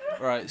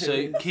 Right.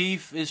 So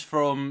Keith is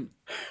from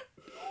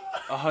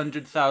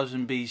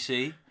 100,000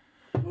 BC.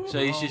 So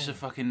he's just a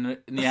fucking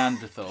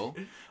Neanderthal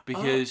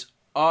because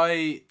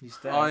He's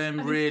dead. I am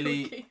And he's really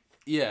called Keith.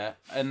 yeah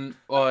and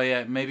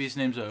yeah maybe his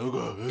name's No,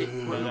 no.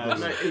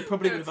 he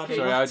probably would have had a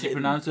sorry, how do you Latin.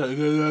 pronounce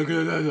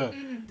it?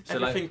 So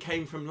like, Everything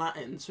came from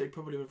Latin, so he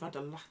probably would have had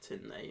a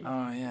Latin name.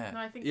 oh yeah, No,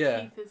 I think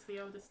yeah. Keith is the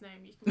oldest name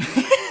you can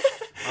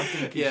I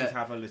think he Yeah. should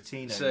have a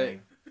Latino So-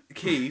 name.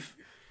 Keith.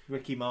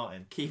 Ricky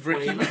Martin. Keith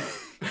Ricky- Whalen.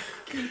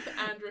 Keith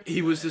and Ricky.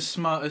 He was the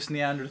smartest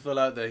Neanderthal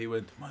out there. He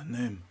went, my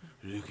name,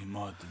 Ricky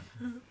Martin.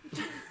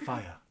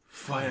 Fire.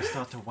 Fire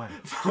starter wank.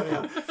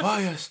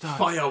 Fire start.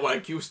 Fire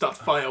wank, you start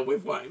fire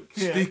with wank.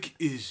 Stick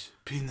is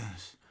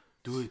penis.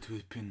 Do it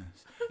with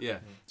penis. Yeah.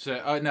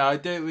 So I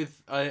do it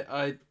with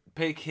I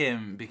pick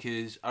him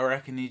because I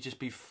reckon he'd just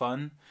be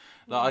fun.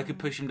 Like I could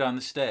push him down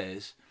the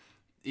stairs,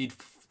 he'd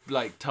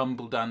like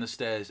tumble down the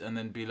stairs and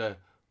then be like,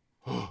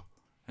 oh,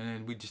 and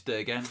then we'd just do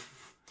it again,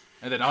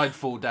 and then I'd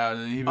fall down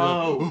and he'd be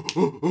like,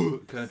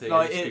 kind of thing.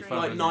 Like, It'd just be fun,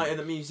 like wouldn't Night it? at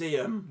the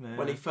Museum, Yeah.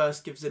 when he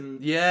first gives him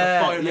Yeah,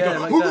 the fire and they yeah, go,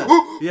 like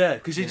that. Yeah,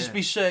 because he'd just Yeah.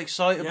 be so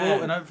excitable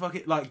Yeah. and I'd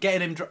fucking like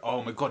getting him.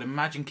 Oh my god!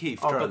 Imagine Keith.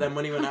 Oh, but drunk. then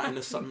when he went out in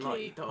the sunlight,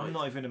 he Keith. died. I'm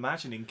not even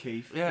imagining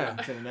Keith. Yeah.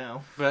 Until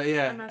now. But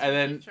yeah, Imagine and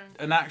then Keith drunk.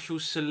 an actual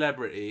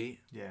celebrity,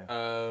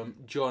 Yeah.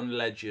 John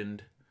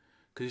Legend,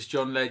 because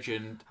John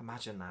Legend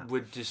Imagine that.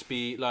 would just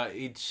be like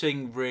he'd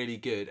sing really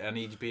good, and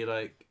he'd be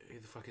like, "Who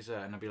the fuck is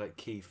that?" And I'd be like,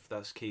 "Keith,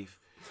 that's Keith,"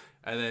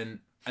 and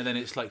then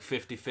it's like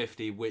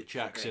 50-50 which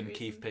accent reason.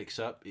 Keith picks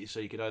up. So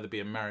you could either be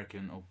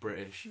American or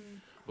British,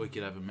 or you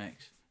could have a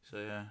mix. So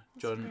yeah, That's a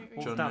John. great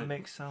What John. would that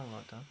mix sound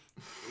like,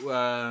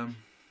 Dan?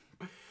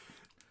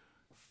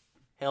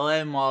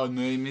 Hello, my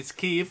name is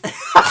Keith.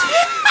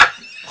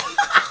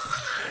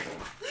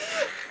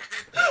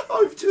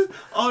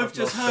 I've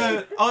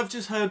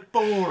just heard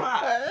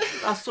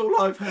Borat. That's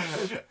all I've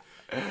heard.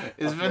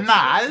 It's I've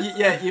Vanaz.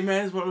 Yeah, you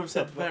may as well have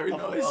said very I've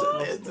nice lost at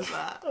the it. end of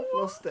that. I've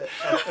lost it.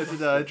 I don't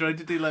know. I tried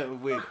to do like a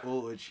weird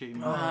auto-tune.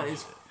 That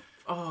is.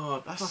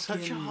 Oh, That's such a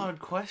fucking- hard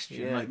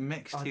question. Yeah. Like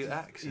mixed two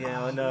accents.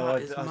 Yeah, I know.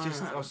 that is I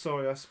just. mad. I'm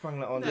sorry. I sprung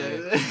that on No.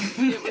 you.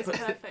 It was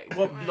perfect.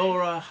 What don't worry.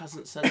 Laura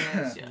hasn't said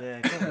hers yet.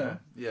 Yeah, go on.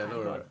 Yeah,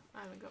 Laura.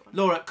 I haven't got one.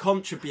 Laura,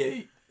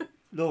 contribute.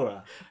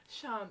 Laura.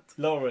 Shan't.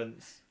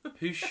 Lawrence.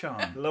 Who's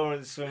Sean?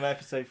 Lawrence from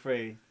episode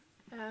 3.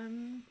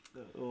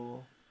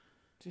 Or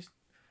just.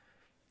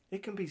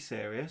 It can be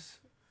serious.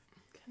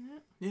 Can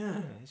it?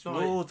 Yeah. It's Like,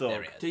 Raw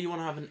Dog. do you want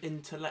to have an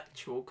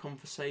intellectual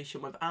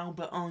conversation with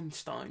Albert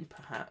Einstein,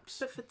 perhaps?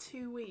 But for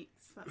 2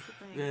 weeks, that's the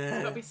thing. Yeah.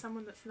 It's got to be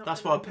someone that's not.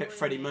 That's gonna why I picked annoy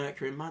Freddie me.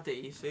 Mercury and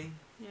Maddie, you see?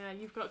 Yeah,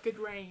 you've got good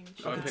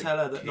range. I I could picked tell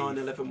her that Keith.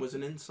 9/11 was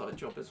an inside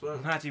job as well.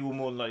 Maddie will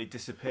more than likely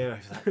disappear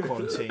over that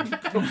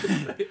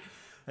quarantine.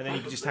 And then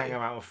you can just hang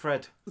out with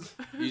Fred.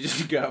 You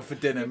just go out for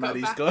dinner, You've got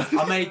Maddie's back- gone.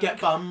 I may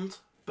get bummed,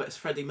 but it's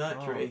Freddie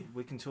Mercury. Oh,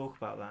 we can talk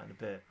about that in a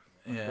bit.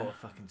 I've Yeah. got a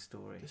fucking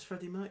story. It's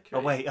Freddie Mercury.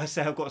 Oh wait, I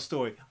say I've got a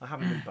story. I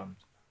haven't been bummed.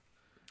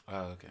 Oh,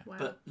 okay. Wow.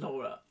 But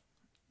Laura,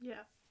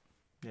 yeah.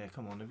 Yeah,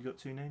 come on. Have you got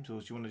 2 names, or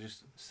do you want to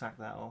just sack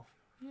that off?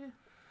 Yeah.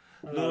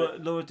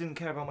 Laura didn't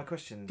care about my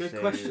questions. good so-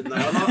 question though.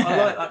 I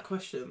like that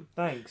question.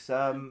 Thanks.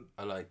 I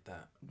like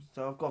that.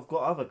 So I've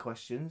got other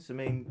questions. I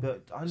mean,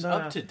 but I It's know.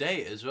 up to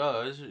date as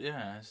well.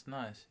 Yeah, it's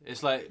nice.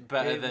 It's like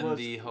better It than was-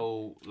 the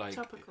whole like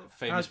Topical.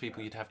 famous How-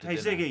 people you'd have to. Hey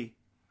dinner. Ziggy,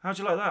 how'd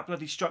you like that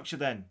bloody structure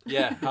then?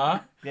 Yeah,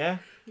 huh? Yeah.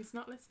 He's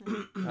not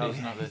listening. He's not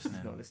listening.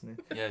 He's not listening.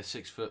 Yeah,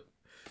 6'4".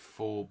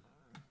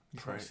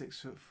 He's Prick. not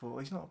 6'4".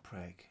 He's not a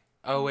prick.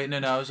 Oh wait, no,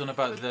 I was on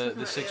about We're talking the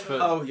about 6 the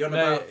foot. Oh, you're on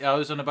no, about I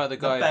was on about the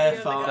the guy. bare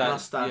Yeah, fart that-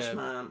 mustache yeah,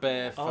 man.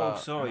 Bare Oh, fart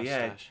sorry,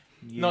 yeah. mustache.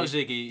 You- Not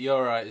Ziggy. You're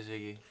alright,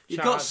 Ziggy. You've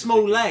Shout got out to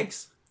small Ziggy.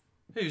 legs.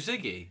 Who,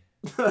 Ziggy?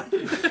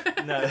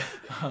 No,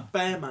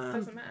 Bear man.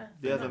 Doesn't matter.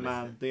 the other Not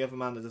man. listen. The other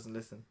man that doesn't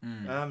listen.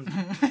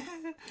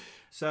 Mm.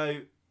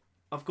 So,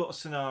 I've got a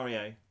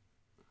scenario,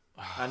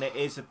 and it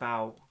is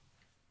about.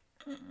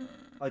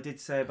 I did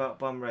say about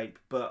bum rape,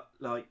 but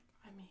like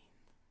I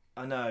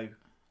mean,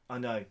 I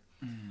know.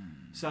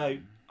 So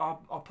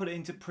I'll put it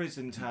into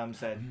prison terms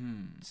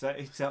then. So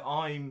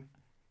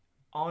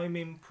I'm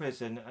in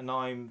prison and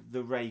I'm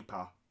the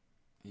raper.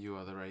 You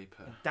are the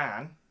raper.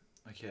 Dan,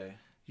 Okay.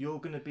 you're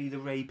gonna be the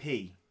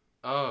rapee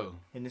Oh.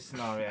 in this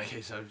scenario.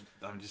 Okay, so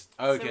I'm just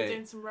So we're okay.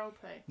 doing some role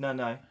play.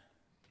 No.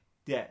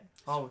 Yeah.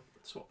 Oh.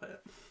 Swap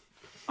it.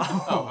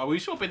 Oh, are we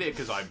swapping it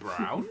because I'm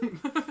brown?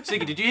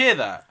 Ziggy, did you hear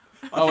that?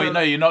 Oh wait, no,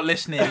 you're not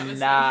listening.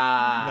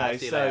 Nah. No.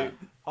 See you So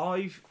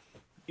later.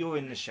 you're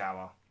in the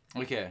shower.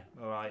 Okay.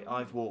 All right.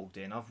 I've walked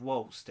in. I've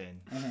waltzed in.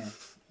 Mm-hmm.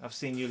 I've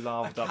seen you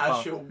laughed up.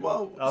 Casual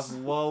waltz. I've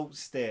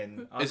waltzed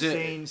in. I've Is it-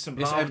 seen some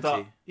it's laughed up.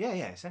 empty? Yeah,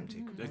 it's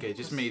empty. Okay,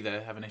 just me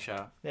there having a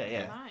shower.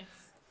 Yeah. Nice.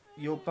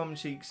 Your bum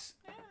cheeks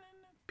are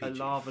Peachy.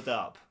 lathered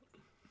up,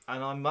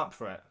 and I'm up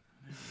for it.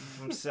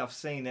 I've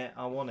seen it.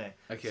 I want it.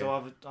 Okay.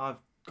 So I've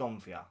gone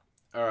for you.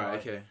 All right. Right.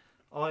 Okay.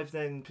 I've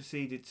then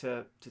proceeded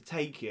to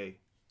take you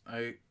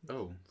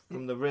Oh.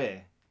 from the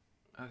rear.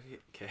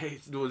 Okay.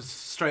 It was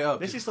straight up.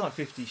 This is like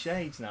 50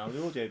 Shades now,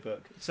 the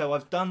audiobook. So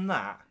I've done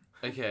that.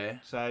 Okay.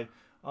 So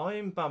I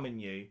am bumming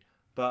you,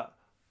 but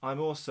I'm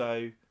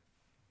also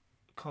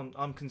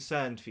I'm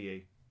concerned for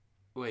you.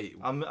 Wait.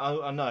 I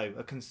know,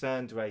 a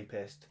concerned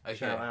rapist. Okay.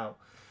 Shout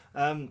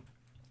out.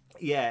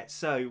 Yeah.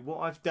 So what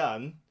I've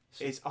done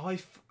is I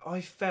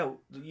felt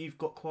that you've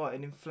got quite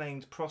an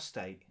inflamed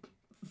prostate.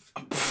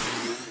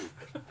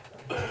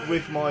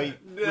 with my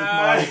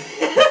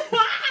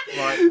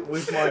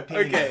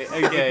penis.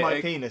 With my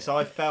penis,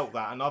 I felt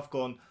that, and I've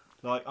gone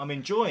like I'm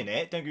enjoying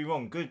it. Don't get me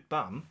wrong, good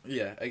bum.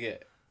 Yeah. Okay.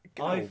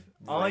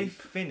 I've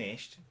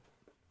finished,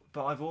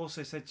 but I've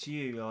also said to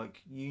you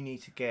like you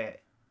need to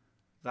get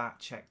that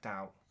checked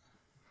out.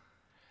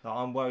 Like,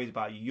 I'm worried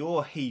about you.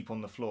 You're a heap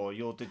on the floor.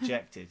 You're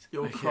dejected.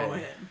 You're Okay.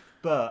 crying.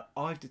 But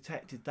I've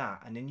detected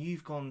that, and then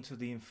you've gone to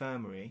the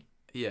infirmary,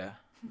 Yeah.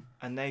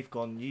 and they've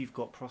gone, you've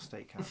got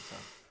prostate cancer.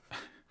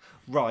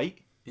 Right?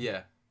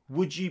 Yeah.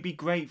 Would you be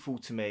grateful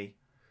to me,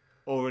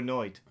 or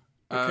annoyed?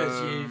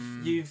 Because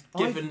you've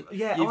given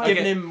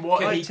him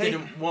what I've he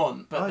taken- didn't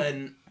want, but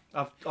then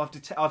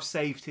I've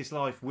saved his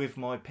life with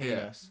my Yeah.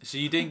 penis. So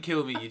you didn't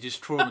kill me. You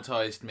just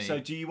traumatized me. So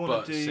do you want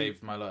but to do?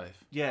 saved my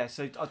life. Yeah.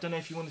 So I don't know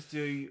if you want to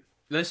do.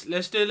 Let's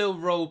do a little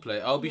role play.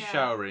 I'll be Yeah.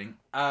 showering.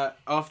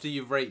 After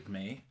you've raped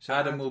me, So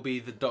Adam Ad- will be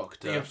the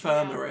doctor. the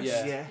infirmarist.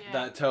 Yeah. Yeah.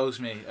 That tells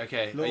me.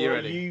 Okay. Laura, are you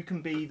ready? you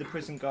can be the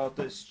prison guard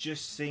that's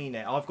just seen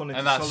it. I've gone into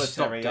And that's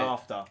solitary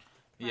stopped after,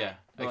 Yeah.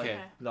 Right. Okay.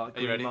 Okay. like Are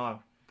you Green ready?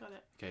 Mile. Got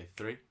it. Okay.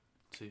 3,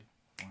 2,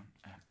 1,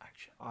 and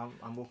action.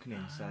 I'm walking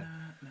in. So.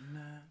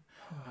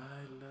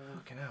 I love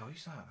Fucking hell,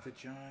 who's that?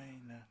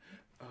 vagina.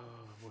 Oh,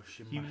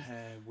 washing He my was-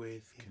 hair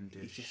with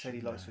conditioner. He just said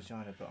he likes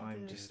vagina, but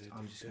I'm just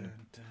gonna.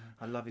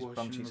 I love his bum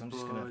Washing cheeks. my I'm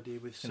just gonna. body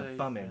with gonna soap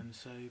bum him. and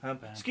soap and-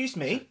 Excuse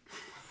me,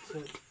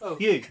 Oh,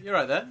 you. you're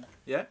right there.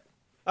 Yeah.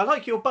 I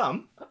like your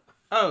bum.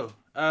 Oh,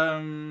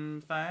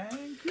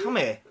 thank you. Come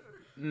here.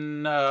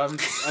 No, I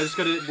just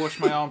got to wash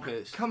my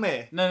armpits. Come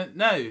here.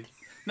 No.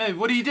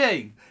 What are you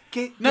doing?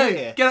 Get No,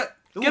 here. get up.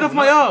 Get Ooh, off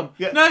my nice. arm!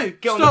 Yeah. No!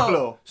 Get on stop, the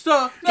floor.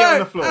 Stop! Get No! on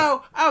the floor.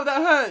 Ow! Ow! That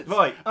hurts!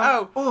 Right.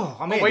 Ow! Oh,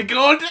 I'm Oh in. my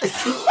god!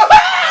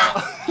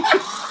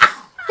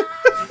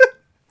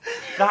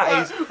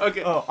 That is.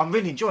 Okay. Oh, I'm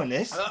really enjoying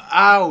this.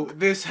 Ow!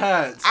 This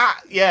hurts.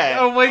 Yeah.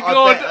 Oh my I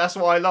God. bet that's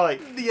what I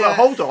like. Yeah. But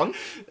hold on.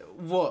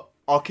 What?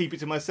 I'll keep it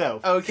to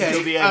myself. Okay,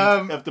 Until the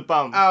end of the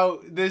bump. Ow!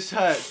 This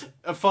hurts.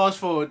 Fast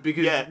forward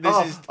because Yeah.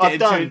 this is I've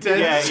getting too done.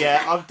 intense.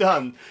 Yeah, I've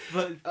done.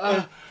 But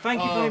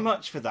thank you very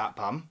much for that,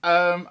 Bum.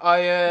 I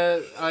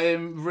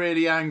am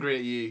really angry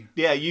at you.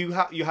 Yeah, you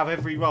have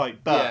every right, Yeah.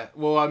 but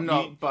Well, I'm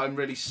not, you- but I'm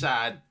really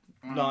sad.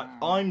 like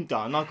I'm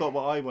done. I got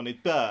what I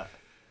wanted, but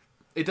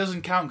It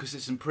doesn't count because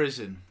it's in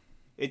prison.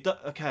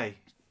 okay.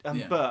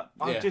 Yeah. But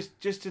I Yeah.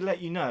 just to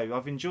let you know,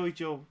 I've enjoyed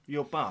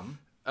your bum.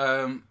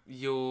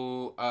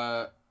 You're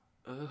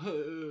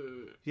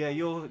Yeah,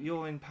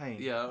 you're in pain.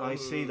 Yeah, I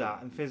see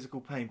that, and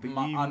physical pain. But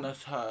my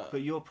anus hurt.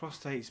 but your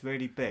prostate's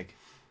really big.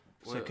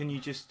 So Well- can you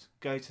just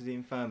go to the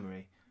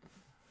infirmary?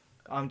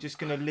 I'm just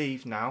gonna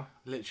leave now.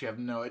 Literally have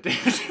no idea.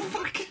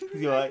 Fucking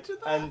You're right.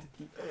 And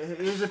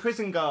he was a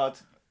prison guard.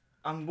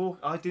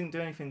 I didn't do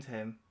anything to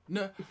him.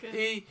 no,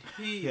 he.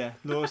 Yeah,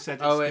 Laura said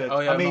it's Oh wait, good. oh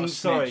yeah, I mean, I'm not a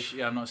sorry. snitch.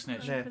 Yeah, I'm not a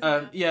snitch.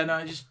 Yeah. Yeah, no,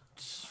 I just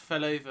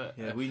fell over.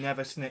 Yeah, we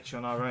never snitch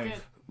on our own.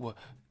 Good. What?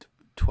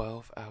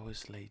 12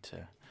 hours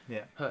later.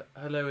 Yeah.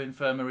 Hello,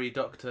 infirmary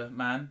doctor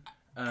man.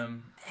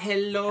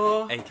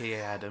 Hello.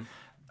 AKA Adam.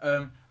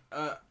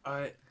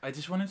 I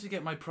just wanted to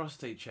get my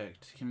prostate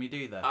checked. Can we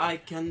do that? I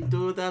can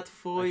do that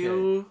for Okay.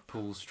 you.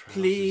 Pulls trousers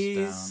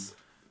Please. down.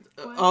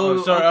 Oh,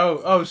 Oh, sorry.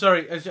 Oh,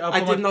 sorry. I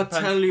did not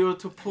tell you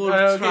to pull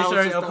Okay, trousers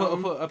sorry. down.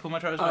 I'll pull my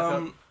trousers back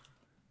up.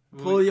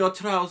 Pull your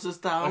trousers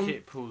down, Okay,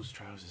 pulls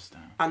trousers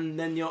down. and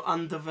then your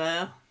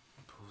underwear,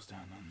 Pulls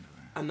down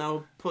underwear. and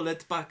now pull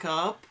it back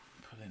up,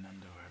 Pulling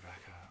underwear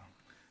back out.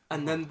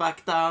 and then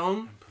back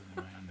down, And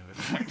pulling my underwear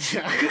back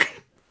down.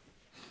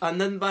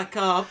 and then back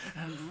up.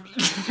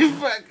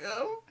 And back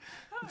up.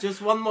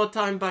 Just one more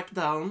time back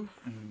down.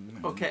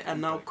 Mm, Okay,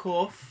 and now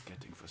cough.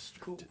 Getting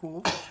frustrated.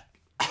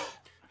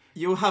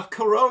 You have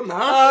corona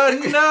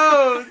Oh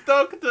no,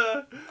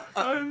 doctor!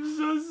 I'm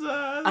so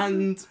sad.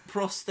 and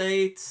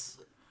prostate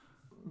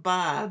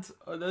bad.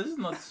 Oh, that's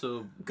not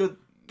so.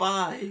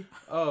 Goodbye.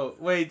 Oh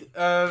wait.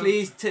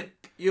 Please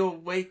tip your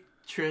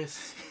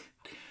waitress.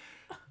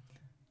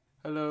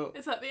 Hello.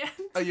 Is that the end?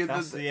 Are you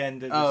That's the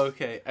end of this. Oh,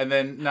 okay. And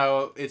then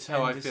now it's how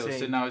End I of feel. So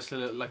scene. now it's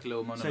like a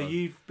little monologue. So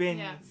you've been.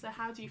 Yeah. So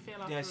how do you feel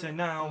after? Yeah. So it?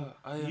 now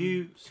I am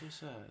you so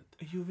sad.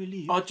 are you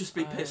relieved? I'd just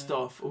be pissed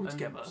off I'm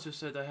altogether. so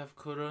sad. I have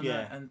corona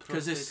Yeah. and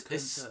Because prostate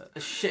it's cancer. a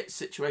shit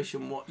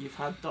situation what you've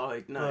had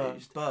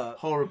diagnosed. but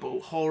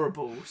Horrible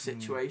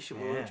situation.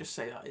 yeah. We'll just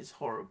say that is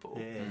horrible.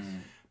 it is.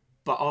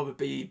 But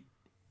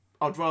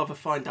I'd rather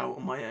find out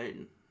on my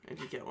own, if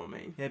you get what I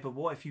mean. Yeah, but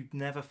what if you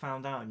never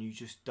found out and you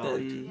just died?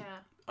 Then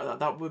Yeah.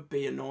 that would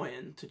be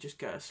annoying to just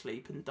go to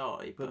sleep and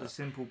die. But But a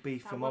simple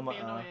beef That would be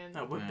thermometer. annoying.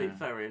 that would be Yeah.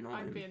 very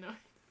I'd be annoying. annoyed.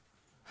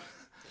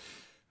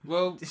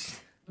 Well,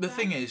 the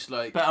thing is,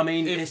 like, But I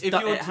mean, if it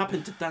you're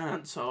happened to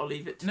Dan, so I'll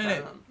leave it to No,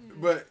 Dan.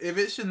 but if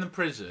it's in the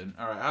prison,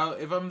 all right.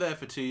 If I'm there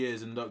for 2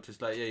 years and the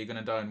doctor's like, yeah, you're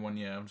gonna die in 1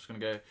 year, I'm just gonna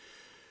go.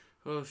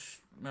 Well,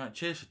 man,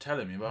 cheers for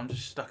telling me, but I'm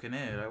just stuck in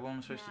here. Like, what am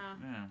I supposed to?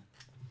 Yeah,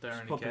 don't It's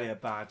really probably care. a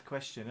bad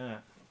question, isn't it?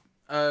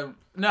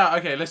 No,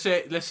 okay. Let's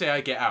say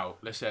I get out.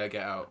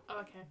 Oh,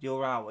 okay.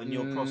 You're out and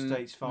your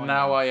prostate's fine.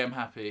 Now I am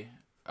happy.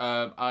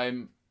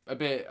 I'm a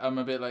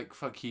bit like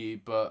fuck you,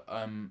 but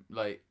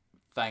like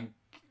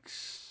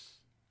thanks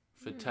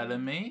for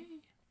telling me.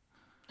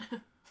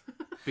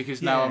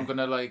 Because now Yeah. I'm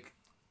gonna like,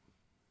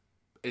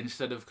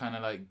 instead of kind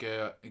of like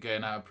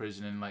going out of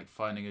prison and like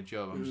finding a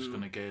job, I'm just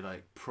gonna go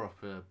like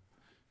proper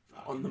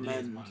On the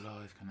live mend. my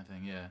life kind of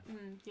thing. Yeah.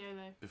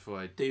 YOLO. Before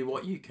I Do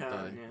what you can.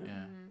 die. Yeah.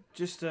 Yeah.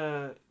 Just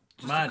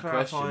Mad to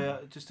clarify,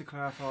 question. just to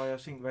clarify, I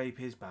think rape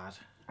is bad.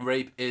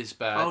 Rape is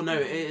bad. Oh no,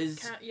 it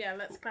is. Yeah,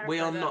 let's clarify We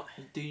are that. not.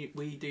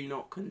 We do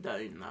not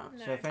condone that.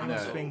 No. So if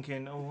anyone's No.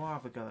 thinking, "Oh, I'll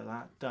have a go at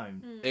that,"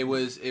 don't. It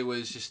was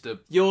just a.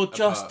 You're Apart,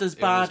 just as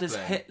it bad was as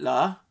plain.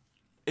 Hitler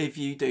if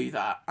you do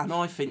that, and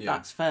I think Yeah.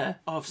 that's fair.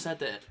 I've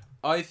said it.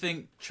 I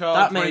think child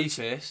That means-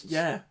 rapists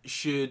Yeah.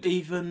 should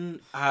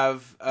Even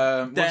have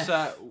what's Death.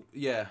 that?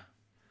 Yeah,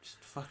 just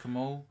fuck them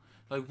all.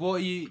 Like, what are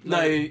you? no,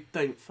 Like,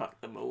 don't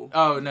fuck them all.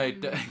 Oh no!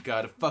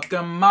 Gotta fuck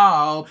them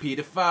all,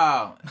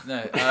 pedophile.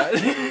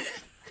 No.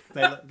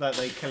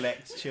 They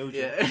collect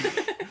children.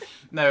 Yeah.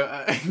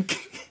 No.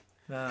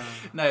 Ah.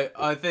 No.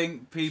 I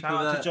think people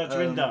Shout out that to Judge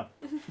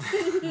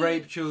Rinder.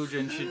 rape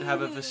children should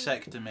have a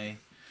vasectomy.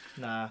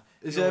 Nah.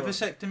 Is it a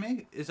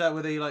vasectomy? Is that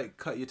where they like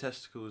cut your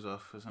testicles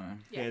off or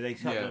something? Yeah, they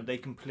cut Yeah. them. They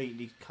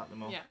completely cut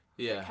them off. Yeah.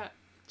 Yeah. Cut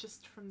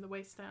just from the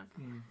waist down.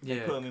 They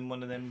Yeah. put them in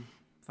one of them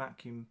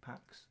vacuum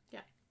packs.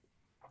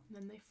 And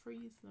then they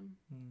freeze them.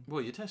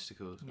 What, your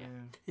testicles? Yeah.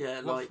 Yeah,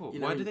 What like for? you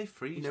know, Why do they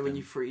freeze? you know when them?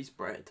 you freeze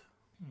bread.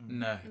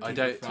 No, And I keep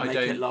don't. it I fresh. Make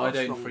it don't. I last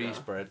don't longer. freeze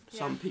bread.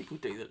 Some people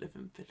do that live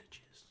in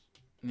villages.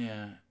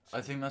 Yeah,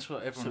 I think that's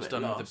what everyone's it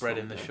done with the lasts bread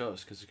in the longer.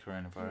 shots because of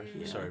coronavirus.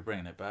 Yeah. Sorry,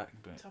 bringing it back.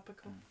 But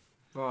Topical.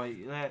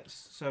 Right,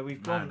 so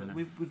we've No, gone no, no.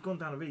 we've gone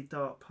down a really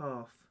dark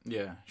path.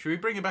 Yeah. Should we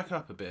bring it back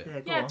up a bit? Yeah,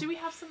 go Yeah, on. do we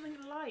have something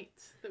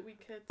light that we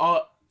could...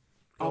 I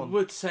Go on.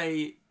 would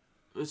say.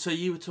 So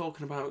you were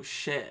talking about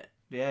shit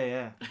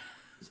Yeah.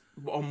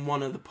 on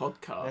one of the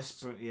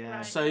podcasts. Yeah.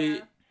 Right, So- yeah.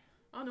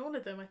 On all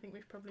of them, I think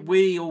we've probably...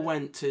 We mentioned all it.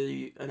 went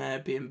to an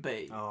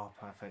Airbnb. Oh,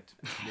 perfect.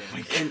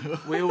 Yeah.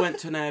 We all went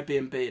to an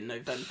Airbnb in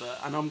November,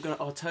 and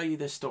I'll tell you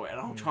this story, and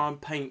I'll try and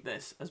paint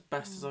this as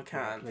best as I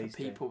can please for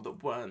do. people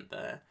that weren't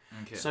there.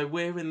 Okay. So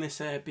we're in this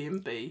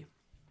Airbnb.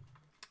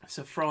 It's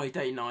a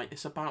Friday night.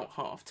 It's about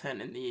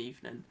 10:30 in the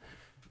evening.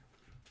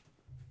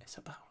 It's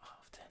about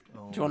 10:30.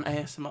 Oh. Do you want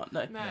ASMR?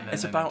 No. No. No,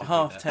 It's no, about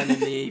don't do 10:30 in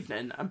the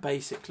evening, and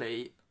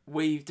basically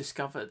we've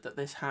discovered that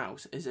this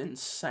house is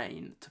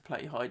insane to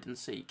play hide and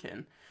seek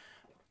in.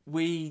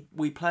 We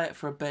play it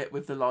for a bit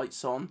with the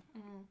lights on.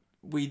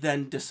 We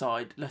then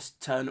decide, let's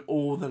turn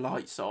all the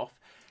lights off.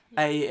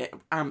 A, it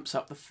amps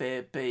up the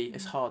fear. B,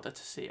 it's harder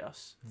to see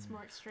us. It's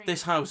more extreme.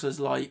 This house is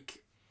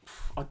like,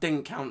 I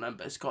didn't count them,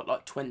 but it's got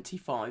like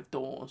 25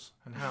 doors.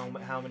 And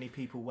how many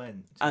people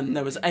went? And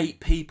there was 8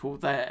 people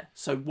there,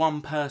 so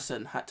one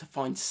person had to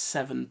find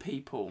 7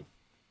 people.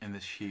 In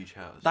this huge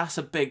house. That's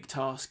a big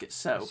task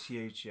itself. It's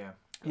huge, yeah.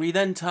 We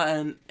then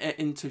turn it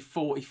into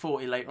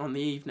 40-40 later on in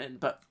the evening,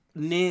 but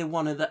near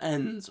one of the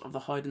ends of the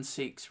hide and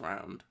seek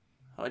round.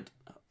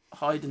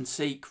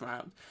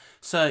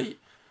 So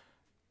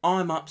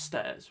I'm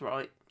upstairs,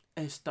 right?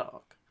 It's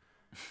dark.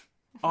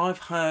 I've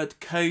heard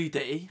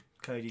Cody.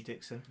 Cody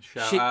Dixon.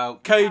 Shout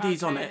out.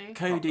 Cody's Ah, on Cody. it.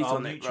 Cody's our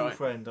on it, mutual right?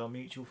 friend, our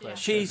mutual friend.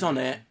 She's on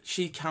Cody it.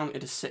 She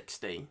counted a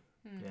 60. Dixon.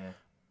 Yeah.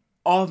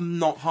 I'm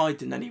not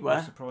hiding I'm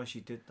anywhere. surprised she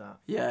did that.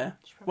 Yeah.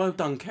 Well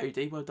done,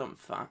 Cody. Well done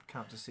for that.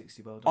 Count to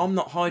 60, well done. I'm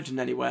not hiding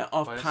anywhere.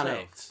 I've By yourself?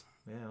 panicked.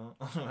 Yeah,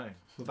 I don't know.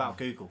 Without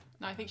Google.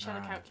 No, I think she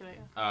had a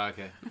calculator. Oh,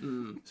 okay.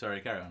 Mm, Sorry,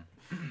 carry on.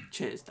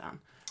 cheers, Dan.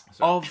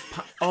 Sorry.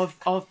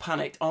 I've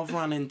panicked. I've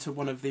ran into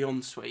one of the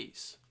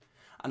en-suites,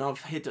 and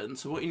I've hidden.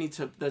 So what you need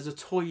to, there's a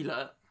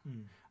toilet,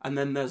 and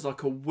then there's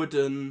like a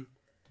wooden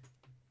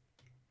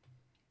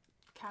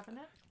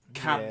Cabinet?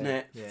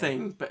 cabinet Yeah.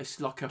 thing, but it's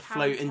like a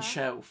floating Counter?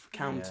 shelf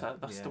counter. Yeah,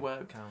 That's yeah, the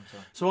word. Counter.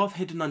 So I've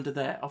hidden under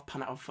there. I've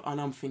panicked, and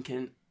I'm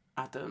thinking,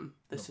 Adam,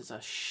 this is a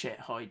shit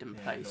hiding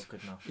Yeah, place. not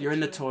good enough. You're in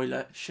the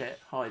toilet, shit,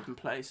 hiding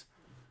place.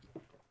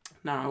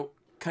 Now,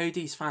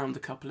 Cody's found a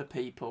couple of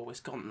people. It's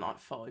gone like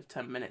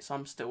 5-10 minutes.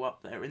 I'm still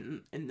up there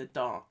in the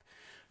dark.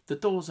 The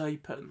door's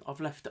open.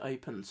 I've left it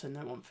open so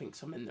no one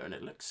thinks I'm in there and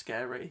it looks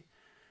scary.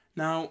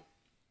 Now,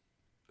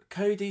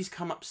 Cody's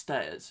come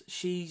upstairs.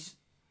 She's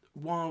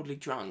wildly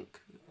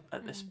drunk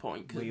at this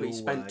point because We we all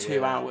spent were, 2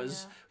 yeah.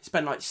 hours. We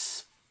spent like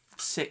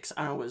 6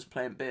 hours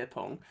playing beer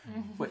pong,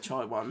 which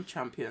I won,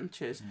 champion.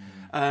 Cheers. So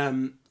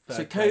Third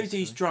place,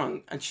 Cody's so.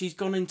 drunk and she's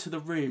gone into the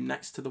room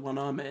next to the one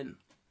I'm in.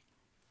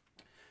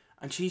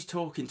 And she's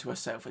talking to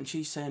herself and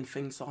she's saying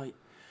things like,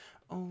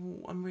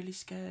 "Oh, I'm really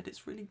scared.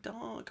 It's really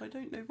dark. I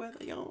don't know where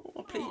they are.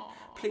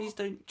 Please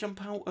don't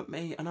jump out at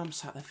me." And I'm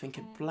sat there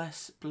thinking,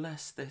 bless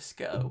this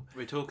girl.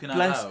 We're talking out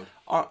Bless.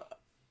 loud.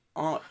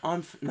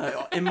 I'm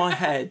no in my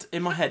head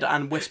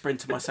and whispering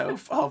to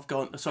myself. I've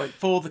gone. Sorry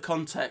for the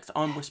context.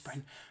 I'm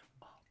whispering,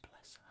 "Oh,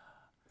 bless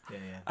her."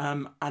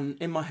 Yeah. And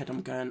in my head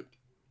I'm going,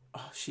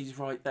 "Oh, she's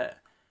right there."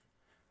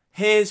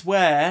 Here's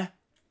where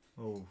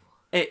Oh.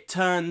 it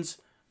turns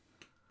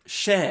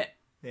shit.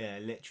 Yeah,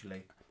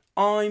 literally.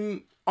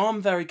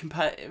 I'm very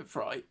competitive,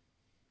 right?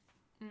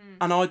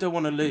 And I don't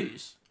want to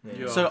lose. Yeah.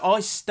 You're- So I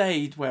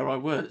stayed where I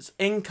was.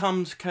 In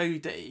comes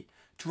Cody,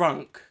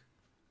 drunk.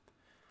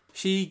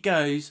 She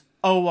goes,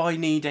 "Oh, I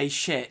need a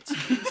shit."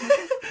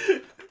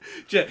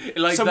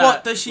 Like So that,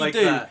 what does she like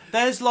do? that.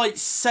 There's like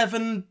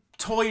 7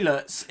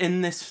 toilets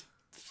in this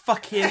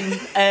fucking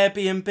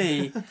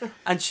Airbnb,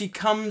 and she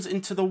comes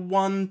into the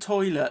one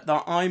toilet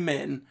that I'm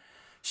in.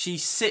 She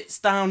sits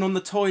down on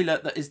the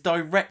toilet that is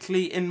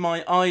directly in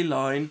my eye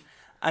line,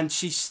 and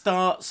she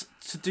starts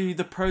to do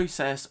the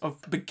process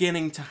of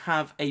beginning to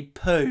have a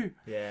poo.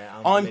 Yeah.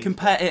 I'm unbelievable.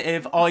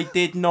 competitive. I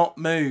did not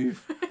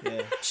move.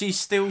 Yeah. She's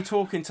still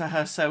talking to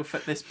herself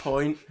at this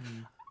point,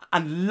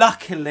 and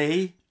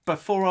luckily,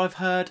 before I've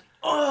heard,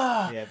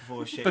 Yeah.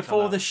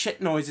 before the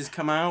shit noises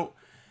come out,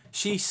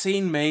 she's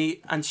seen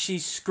me and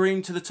she's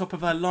screamed to the top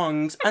of her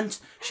lungs, and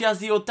she has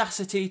the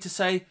audacity to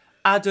say,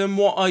 "Adam,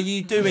 what are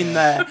you doing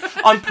there?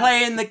 I'm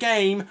playing the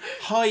game,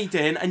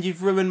 hiding, and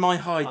you've ruined my I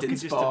hiding could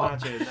just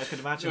spot." imagine. I could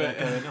imagine her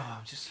going, "Oh,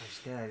 I'm just so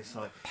scared. It's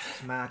like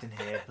it's mad in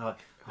here. Like,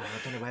 oh,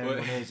 I don't know where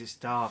anyone is. It's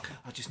dark.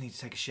 I just need to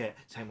take a shit.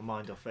 Take my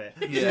mind off it."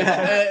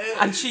 Yeah.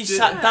 And she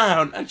sat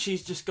down and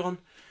she's just gone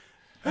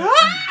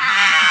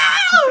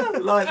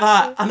like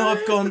that, and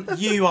I've gone,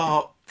 "You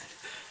are."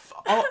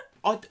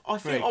 I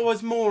think I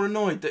was more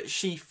annoyed that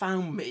she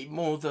found me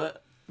more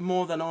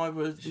than I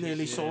was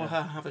nearly saw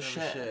her have a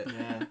shit.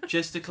 Yeah.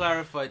 Just to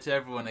clarify to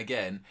everyone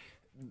again,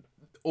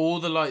 all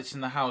the lights in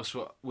the house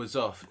was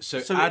off.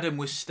 So Adam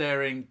was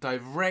staring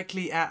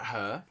directly at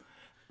her,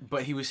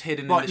 but he was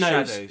hidden in the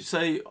shadows.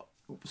 So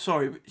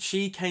Sorry,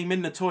 she came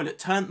in the toilet,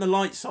 turned the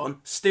lights on,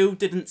 still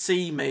didn't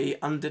see me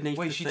underneath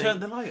Wait, the she thing.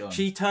 turned the light on?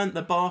 She turned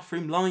the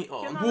bathroom light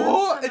You're on. not allowed to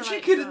What? turn And the she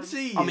lights couldn't on.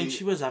 see you? I mean,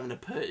 she was having a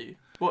poo.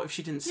 What if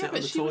she didn't sit Yeah, on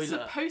but the she was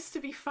toilet? supposed to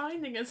be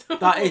finding us all.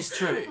 That is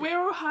true. We're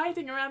all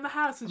hiding around the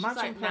house, and Imagine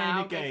she's like, playing "Nah, a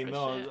I'll go game. for a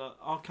Oh,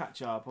 I'll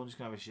catch up. I'm just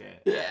gonna have a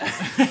shit.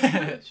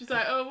 Yeah. She's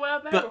like, "Oh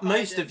well, they're But all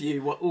most hiding." of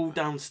you were all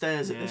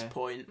downstairs at this Yeah.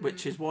 point,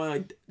 which is why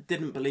I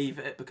didn't believe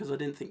it, because I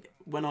didn't think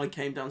when I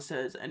came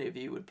downstairs any of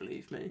you would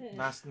believe me.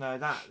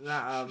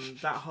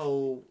 That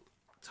whole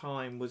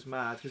time was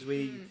mad because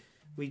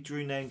we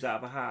drew names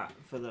out of a hat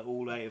for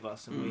all 8 of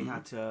us, and we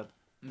had to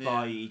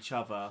buy each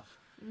other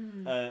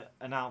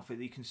an outfit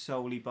that you can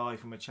solely buy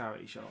from a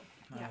charity shop.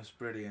 That's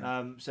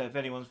brilliant. So if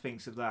anyone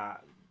thinks of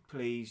that,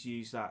 please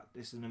use that.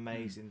 It's an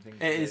amazing thing.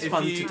 It is do.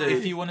 fun to do.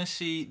 If you want to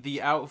see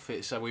the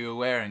outfits that we were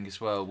wearing as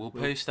well, we'll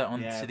post that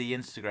onto the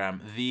Instagram,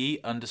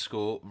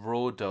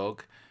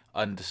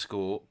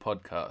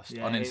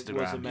 _raw_dog_podcast on it was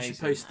Instagram. amazing. You should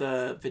post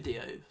the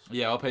videos.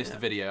 Yeah, I'll post the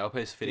video. I'll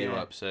post the video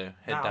Yeah. up, so head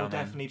That'll down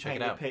definitely and check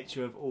paint it a out.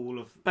 picture of all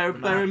of. Bear the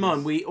in mind,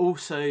 madness. we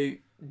also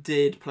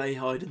did play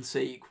hide and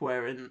seek,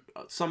 wherein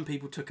some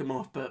people took them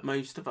off, but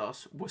most of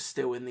us were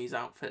still in these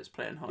outfits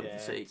playing hide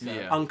and seek.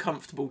 Yeah.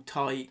 Uncomfortable,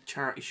 tight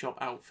charity shop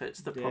outfits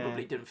that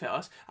probably didn't fit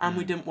us, and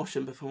we didn't wash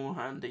them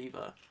beforehand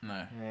either.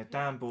 No, Yeah,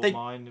 Dan bought They-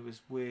 mine. It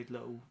was weird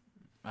little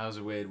that was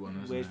a weird one,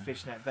 wasn't weird it?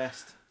 fishnet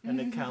vest and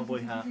a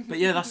cowboy hat. But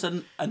yeah, that's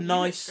a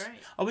nice. great.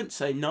 I wouldn't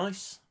say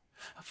nice,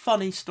 a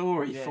funny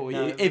story Yeah, for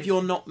no, you it if was-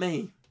 you're not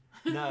me.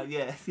 No,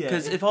 yeah.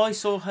 Because if I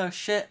saw her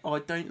shit, I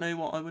don't know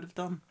what I would have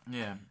done.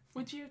 Yeah.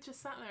 Would you have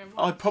just sat there and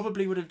I watched?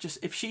 probably would have just,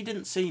 if she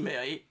didn't see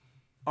me,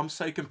 I'm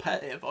so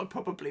competitive, I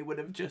probably would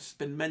have just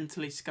been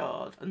mentally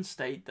scarred and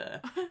stayed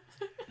there.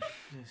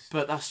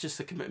 But that's just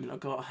the commitment I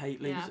got. I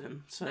hate Yeah.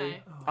 losing. So,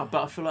 No.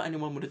 but I feel like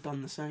anyone would have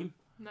done the same.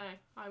 No,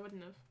 I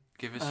wouldn't have.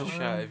 Give us Oh. a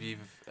shout if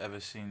you've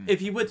ever seen.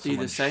 If you would do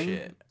the someone same,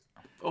 shit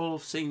or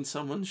seen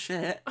someone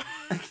shit,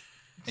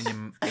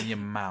 in your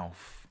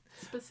mouth.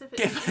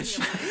 Specifically, Give a in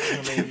your I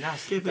mind. mean,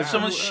 that's If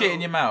someone's shit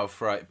in your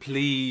mouth, right?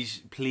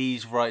 Please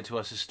write to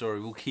us a story.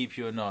 We'll keep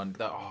you on.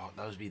 That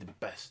would be the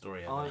best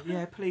story ever.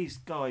 Yeah, please,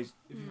 guys,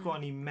 if you've got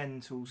any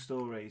mental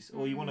stories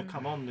or you want to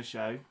come on the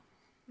show,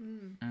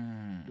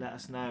 let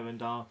us know,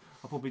 and I'll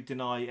probably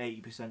deny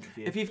 80% of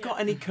you. if you've got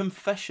any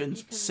confessions,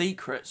 You can-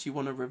 secrets you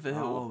want to reveal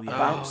Oh, yeah.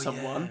 about Oh,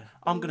 someone, yeah.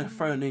 I'm going to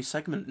throw a new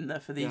segment in there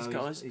for these Yeah,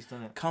 guys. he's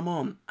done it. Come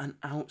on and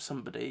out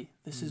somebody.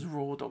 This is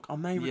Raw Dog. I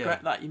may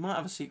regret that. You might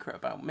have a secret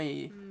about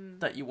me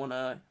that you want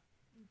to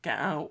get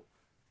out.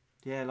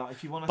 Yeah, like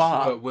if you want to.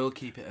 But we'll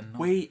keep it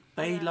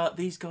anonymous.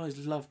 These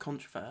guys love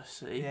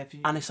controversy, Yeah, if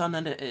you- and it's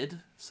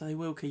unedited, so they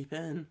will keep it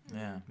in.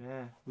 Yeah.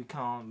 Yeah, we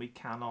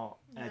cannot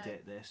No.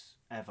 edit this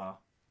ever,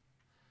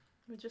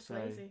 We're just So-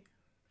 lazy.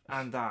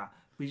 and that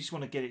we just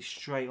want to get it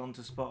straight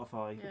onto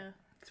Spotify. Yeah,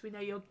 because we know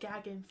you're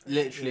gagging. For it.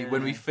 Literally,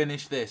 when we Yeah.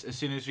 finish this, as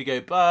soon as we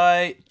go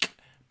bye,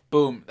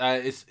 boom,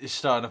 it's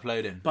starting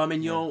uploading. But I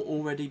mean, you'll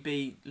already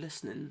be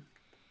listening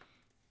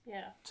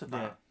Yeah. to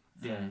that.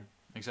 Yeah,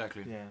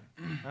 Exactly. yeah.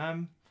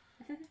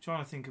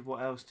 Trying to think of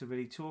what else to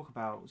really talk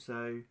about.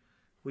 So,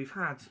 we've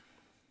had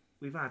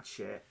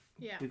shit.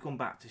 Yeah. We've gone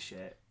back to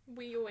shit.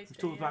 We always We've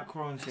do. talked about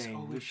quarantine.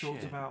 always We've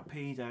talked shit. about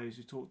pedos.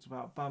 We've talked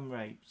about bum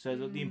rape. So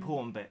the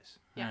important bits.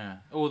 Yeah.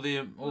 All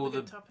the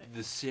good topics.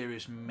 the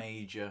serious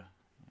major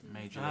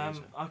later.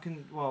 I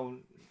can. Well,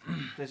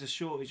 there's a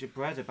shortage of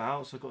bread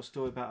about, so I've got a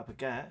story about a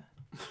baguette.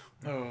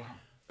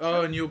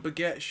 Oh, and your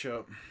baguette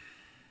shop.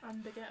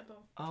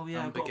 Unforgettable. Oh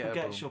yeah, I've got a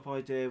Unforgettable. baguette shop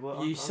idea.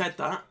 Well, You said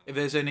that. If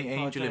there's any Oh,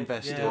 angel okay.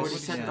 investors, Yeah, You already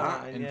said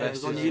that. Yeah, It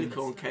was on investors,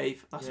 Unicorn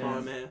Cave. That's Yeah. why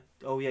I'm here.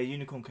 Oh yeah,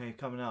 Unicorn Cave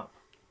coming up.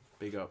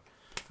 big up.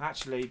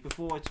 Actually,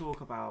 before I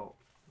talk about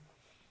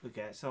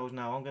baguettes, so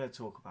now I'm going to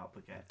talk about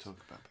baguettes. Talk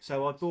about.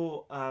 So I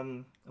bought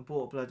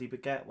a bloody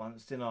baguette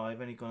once, didn't I?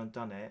 I've only gone and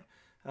done it.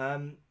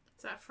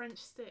 Is that a French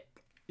stick?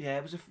 Yeah,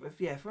 it was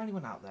for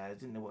anyone out there who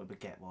didn't know what a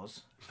baguette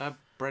was. Is that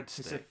It's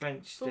a breadstick?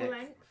 French Full stick.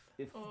 length?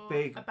 It's or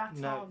big. a baton?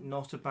 No,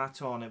 not a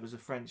baton. It was a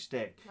French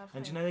stick. Lovely.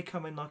 And do you know they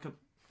come in like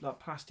a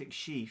plastic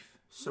sheath.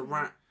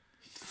 Saran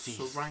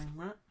Thief.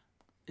 rat?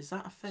 Is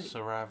that a thing?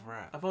 Sarav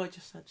rat. Have I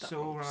just said that?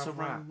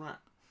 Saran rat.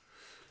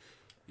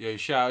 Yo,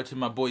 shout out to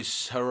my boy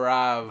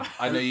Sarav.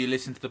 I know you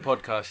listen to the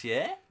podcast,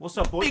 yeah? What's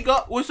up, boy? Big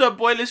up. What's up,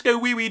 boy? Let's go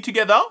wee wee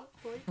together.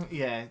 Boy.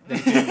 Yeah, they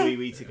do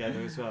wee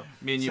together as well.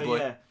 Me and you, So boy.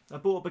 yeah, I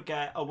bought a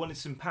baguette. I wanted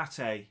some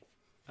pate.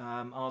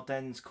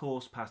 Ardennes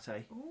coarse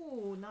pate.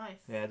 Ooh, nice.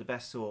 Yeah, the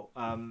best sort.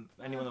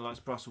 Anyone that likes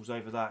Brussels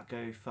over that,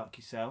 go fuck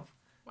yourself.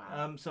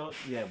 Wow. So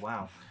yeah,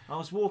 wow. I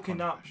was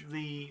walking up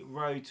the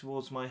road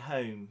towards my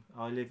home.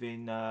 I live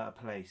in a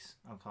place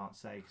I can't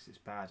say because it's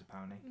bad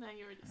apparently. No,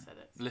 you already said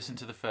it. Listen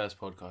to the first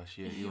podcast.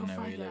 You'll You'll know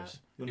where he find lives.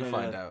 You'll You'll know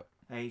find the- out.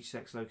 Age,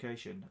 sex,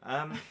 location.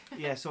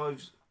 Yeah, so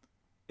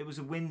it was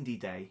a windy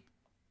day,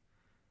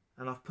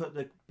 and I've put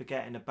the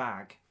baguette in a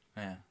bag.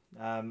 Yeah.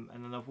 And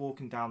then I'm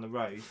walking down the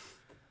road,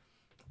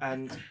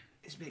 and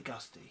it's a bit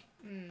gusty,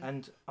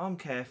 and I'm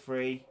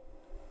carefree.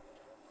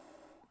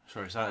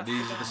 Sorry,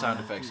 these are the sound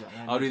effects.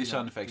 I'll do the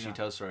sound effects. You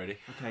tell us already.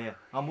 Okay, yeah.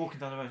 I'm walking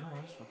down the road. Oh,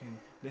 I was fucking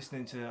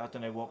listening to, I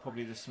don't know what,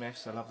 probably the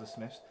Smiths. I love the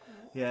Smiths.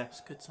 Yeah.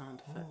 It's a good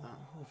sound effect, that.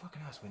 Oh,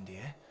 fucking hell's windy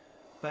here.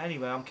 But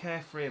anyway, I'm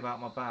carefree about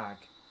my bag.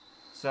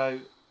 So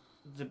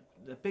the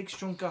big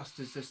strong gust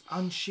has just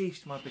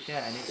unsheathed my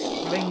baguette and it's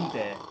flinged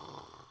it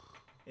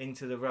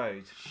into the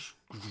road.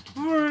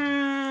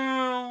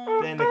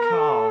 Then the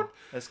car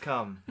has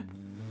come.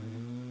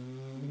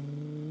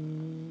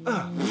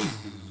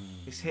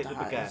 It's hit the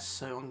That baguette. is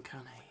so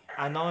uncanny.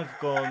 And I've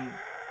gone,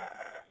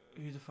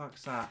 who the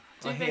fuck's that?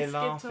 Do I they hear skid to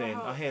a laughing.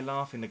 halt? I hear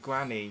laughing. The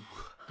granny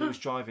that was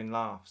driving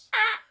laughs.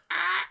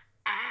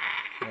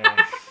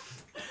 Yeah.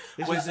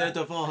 This was- Wizard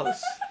of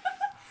Oz.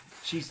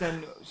 she's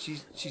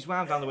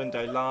wound down the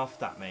window,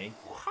 laughed at me,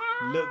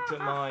 looked at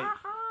my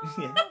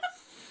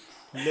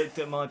looked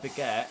at my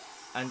baguette,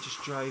 and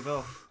just drove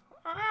off.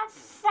 Oh,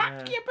 fuck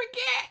Yeah. your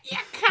baguette, you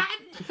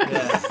cunt!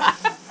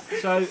 Yeah.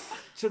 So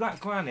to that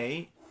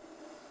granny,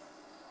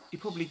 you're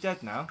probably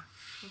dead now.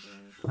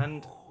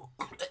 And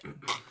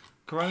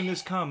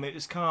Corona's come. It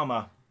was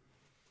karma.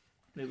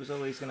 It was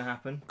always going to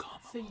happen.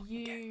 So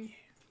you.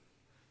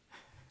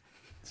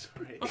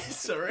 Sorry.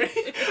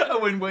 I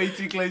went way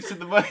too close to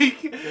the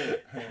mic.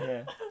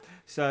 Yeah.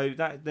 So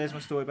there's my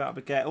story about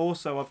a baguette.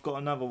 Also, I've got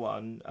another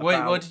one. Wait,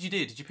 about- what did you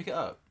do? Did you pick it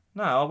up?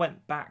 No, I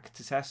went back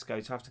to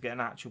Tesco to have to get an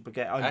actual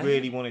baguette. I Eh?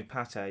 really wanted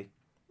pate.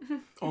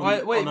 On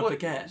Wait, a what?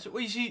 baguette. So,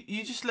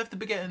 you just left the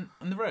baguette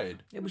on the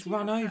road? It was What do you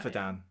run mean over, pate?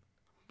 Dan.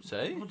 So?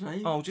 What,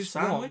 an Oh, just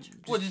sandwich?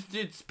 What?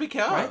 Just pick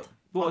it Bread? up.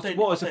 What I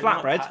was don't a like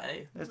flatbread?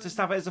 pate. Let's just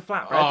have it as a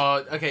flatbread.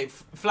 Oh, okay.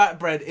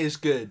 Flatbread is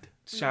good.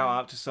 Shout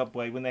out to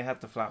Subway when they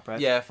had the flatbread.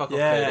 Yeah, fuck off,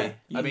 Yeah, Cody. I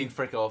you- mean,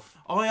 frick off.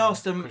 I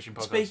asked them, Christian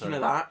podcast, speaking sorry.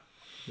 of that,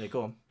 Yeah,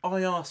 go on.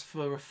 I asked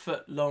for a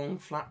foot-long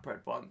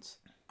flatbread once,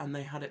 and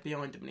they had it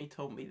behind him, and he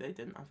told me they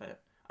didn't have it.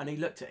 And he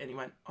looked at it and he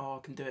went, "Oh, I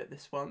can do it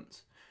this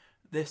once.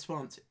 This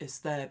once, it's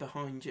there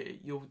behind you.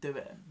 You'll do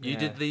it." You Yeah.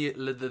 did the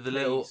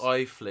little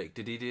eye flick.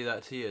 Did he do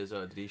that to you as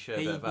well? Did he show a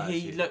bit of He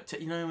attitude? looked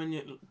at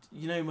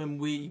when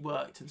we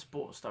worked in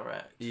Sports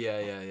Direct.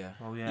 Yeah.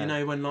 Oh yeah. You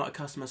know when like a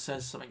customer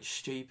says something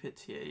stupid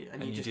to you,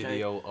 and And you just do go,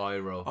 the old eye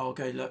roll. "I'll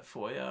go look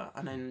for you,"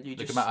 and then you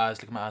Look just at my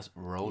eyes. Look at my eyes.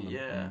 Roll them.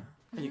 yeah,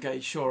 and you go,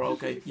 "Sure, I'll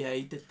go." Yeah,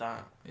 he did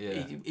that.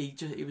 Yeah.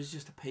 He was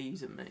just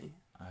appeasing me.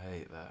 I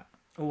hate that.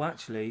 Oh,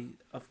 actually,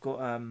 I've got.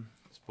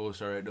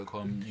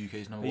 SportsDirect.com,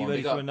 UK's number Are you one.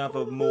 ready Big for up.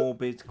 another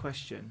morbid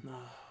question?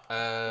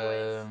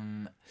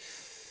 Um,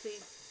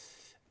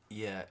 Please.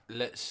 yeah,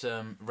 let's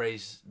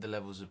raise the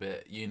levels a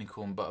bit.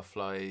 Unicorn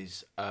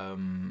butterflies.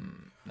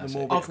 That's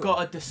morbid- it. I've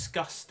got a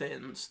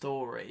disgusting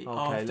story Okay,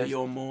 after let's-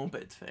 your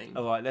morbid thing.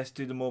 All right, let's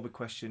do the morbid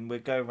question. We'll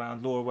go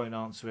around. Laura won't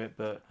answer it,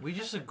 but We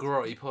just a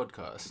grotty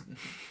podcast.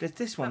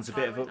 this one's a That's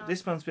bit why I of won't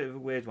this one's a bit of a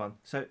weird one.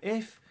 So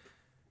if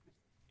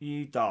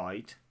you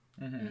died,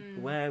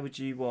 Mm-hmm. where would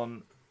you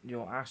want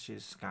your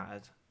ashes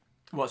scattered?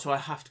 What? So I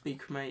have to be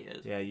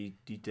cremated? Yeah, you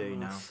do Oh,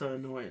 now. that's so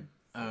annoying.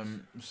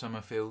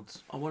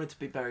 Summerfields. I wanted to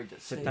be buried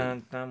at So sea.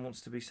 Dan wants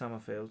to be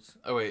Summerfields.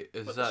 Oh wait,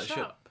 is What, that the shop?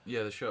 shop?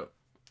 Yeah, the shop.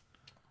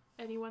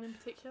 Anyone in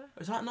particular?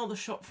 Is that not the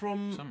shop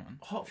from Someone.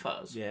 Hot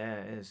Fuzz? Yeah,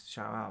 it is.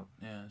 Shout out.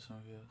 Yeah,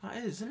 Summerfields. That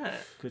is, isn't it?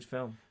 Good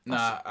film.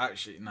 Nah,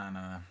 actually,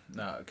 no.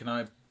 Can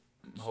I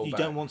hold You back?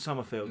 don't want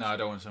Summerfields. No, I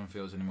don't want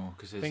Summerfields anymore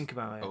because there's Think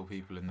about it. old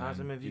people in there.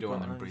 Adam, and have you you don't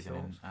want got them any breathing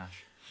in thoughts?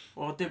 ash.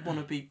 Well, I did want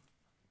to be.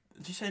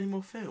 Did you say any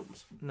more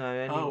films? No.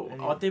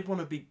 I did want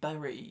to be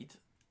buried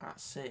at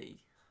sea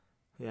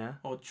Yeah.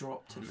 or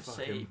dropped in the sea.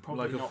 Fucking-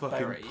 Probably like not a fucking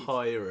buried.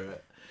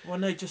 pirate. Well,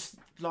 no, just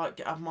like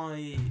have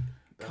my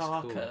That's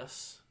cool.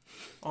 carcass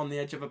on the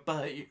edge of a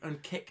boat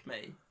and kick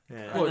me.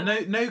 Yeah.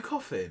 What? No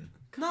coffin.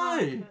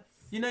 No,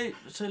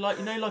 Carcass.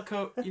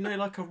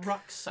 like a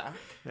rucksack,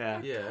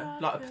 Yeah. Yeah.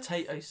 like a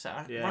potato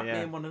sack. Yeah, Wrap me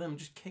yeah. in one of them, and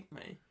just kick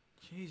me.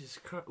 Jesus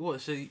Christ! What?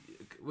 So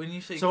when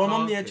you say So I'm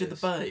on the edge of the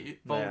carcass, boat.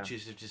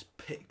 vultures have just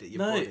picked at your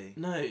No, body.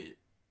 no,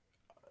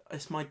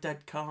 it's my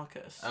dead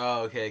carcass.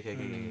 Oh,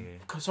 okay.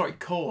 Sorry,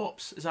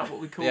 corpse. Is that what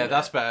we call Yeah, it?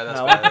 that's better.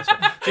 No, That's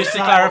better. Just to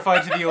that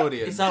clarify to the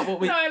audience. Is that what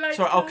we? No, I like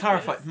Sorry, I'll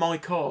carcass. clarify. My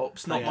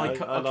corpse, not Yeah, my. I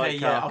Okay, like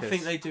yeah. I carcass.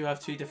 think they do have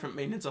two different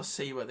meanings. I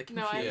see where the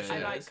No, confusion I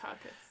Yeah. like is.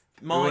 carcass.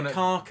 My We wanna-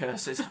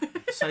 carcass is.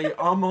 So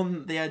I'm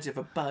on the edge of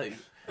a boat.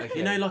 Okay.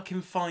 You know, like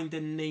in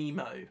Finding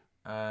Nemo,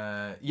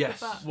 Yes.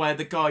 The butt. where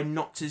the guy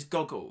knocks his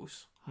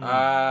goggles.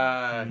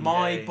 Ah.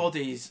 My okay.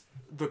 body's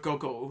the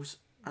goggles,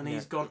 and Yeah.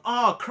 he's gone.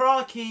 Oh,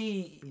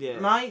 crikey, Yeah.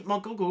 mate, my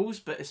goggles.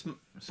 But it's So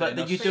but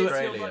in you do it.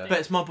 Australia- But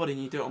it's my body,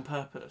 and you do it on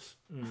purpose.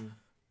 Mm.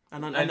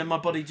 And then my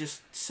body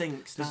just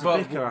sinks. Does down.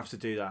 the vicar have to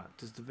do that?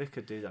 Does the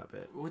vicar do that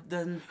bit? Well,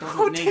 then doesn't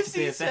What need does to be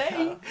he a say?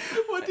 vicar.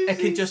 What It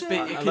can just be.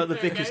 I It like can, the There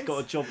it vicar's goes.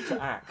 got a job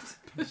to act.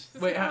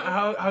 Wait,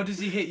 how does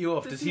he hit you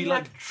off? Does Does he he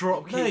like have-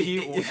 drop kick No,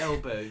 you or it-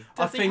 elbow?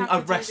 I Does he think have to a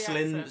do the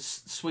wrestling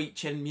accent? sweet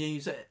chin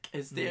music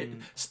is the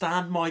Mm.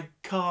 stand my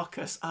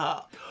carcass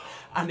up,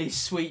 and he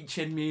sweet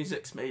chin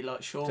musics me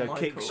like Shawn So Michaels.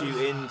 kicks you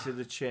into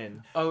the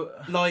chin. Oh,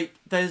 Like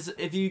there's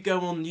if you go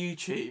on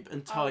YouTube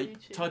and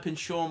YouTube. type in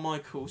Shawn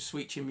Michaels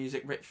sweet chin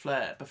music Ric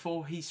Flair,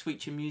 before he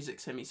sweet chin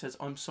musics him, he says,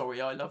 "I'm sorry,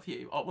 I love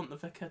you." I want the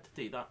vicar to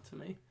do that to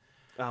me.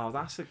 Oh,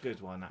 that's a good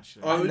one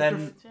actually. I And would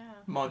then Yeah.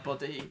 my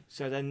body.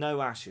 So then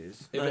no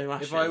ashes. If, No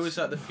if I ashes. was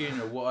at the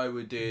funeral, what I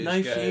would do is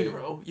No go,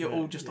 funeral. You're Yeah,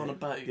 all just on a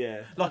boat.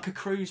 Yeah. Like a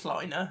cruise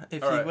liner,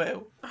 if Alright. you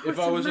will. If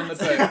I was on the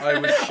boat, I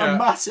would A shout.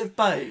 massive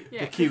boat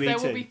Yeah, The 'cause there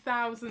QE2. will be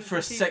thousands for a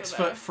of people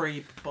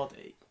 6'3"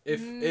 body. If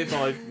 6'3".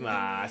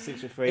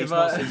 If It's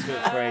not I-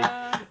 6'3".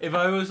 there. if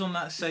I was on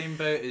that same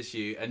boat as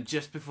you, and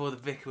just before the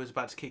vicar was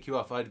about to kick you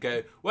off, I'd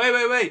go,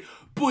 wait,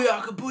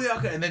 booyaka,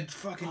 booyaka, and then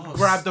fucking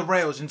grab the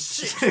rails and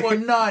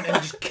 619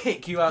 and just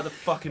kick you out of the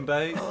fucking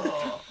boat.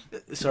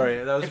 Sorry,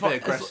 that was a If bit I-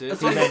 aggressive.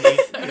 as long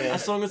Yeah.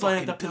 As long as I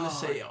end Fucking up in the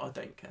die. sea, I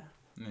don't care.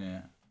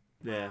 Yeah.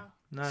 Yeah.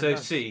 No, So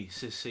that's-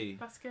 C.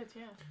 That's good,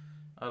 yeah.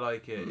 I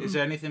like it. Is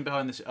there anything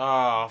behind this?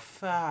 Oh,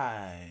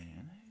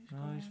 fine. No,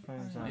 I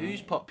suppose that-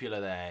 Who's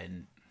popular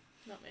then?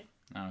 Not me.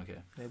 Oh, okay.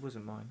 It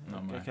wasn't mine.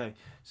 Not mine. Okay.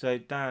 So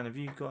Dan, have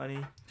you got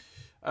any?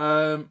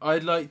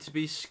 I'd like to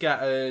be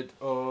scattered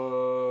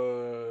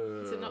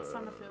or. Is it not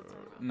Summerfields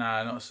over?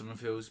 Nah, not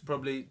Summerfields.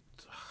 Probably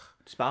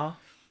Spa?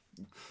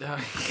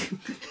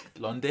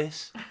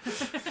 Londis.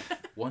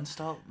 One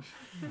stop.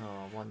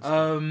 Oh, one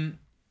stop.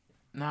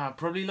 Nah,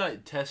 probably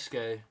like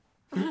Tesco.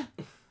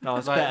 No,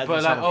 it's like, better but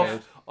than like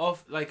Summerfield.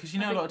 off, like, because you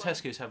know a big lot of one.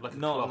 Tesco's have like a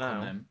Not clock now.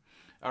 on them.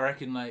 I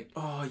reckon like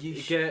Oh, you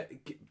you should.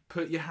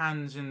 put your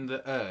hands in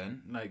the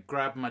urn, like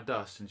grab my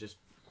dust and just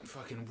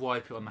fucking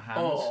wipe it on the hands.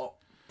 Or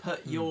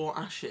put your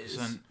ashes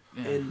So,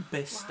 yeah. in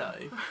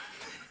Bisto.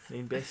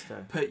 In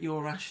Bisto. Put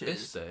your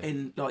ashes Bisto?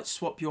 in, like,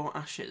 swap your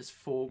ashes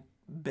for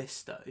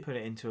Bisto. Put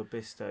it into a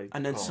Bisto.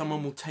 And then pot.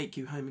 someone will take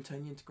you home and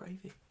turn you into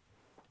gravy.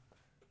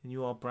 And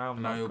you are brown.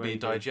 And I like will be gravy.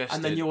 digested.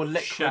 And then your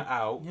liquid- shut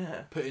out,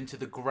 Yeah. put into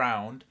the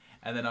ground,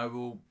 and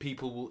then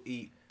people will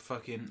eat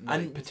fucking like,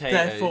 And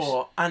potatoes.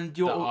 therefore, and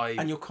you're that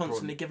I you're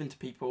constantly given to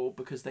people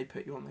because they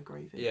put you on their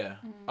gravy. Yeah,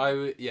 Mm. I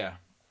would. Yeah,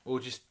 or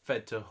just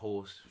fed to a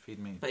horse, feed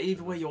me. But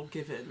either way, you're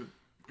given.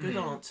 Good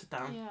answer,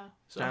 Dan. Yeah.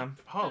 It's a Damn.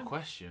 hard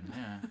question.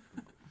 Yeah,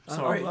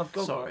 Sorry, I've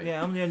got, sorry.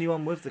 Yeah, I'm the only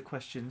one with the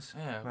questions.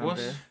 yeah. Round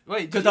What's here. wait?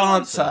 did Good you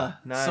answer.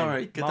 No.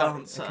 Sorry, good my,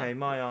 answer. Okay,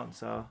 my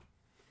answer.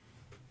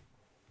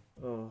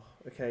 Oh,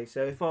 okay.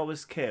 So if I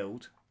was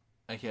killed,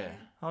 Okay,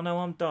 oh no,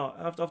 I've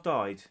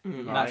died.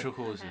 Mm. Right. natural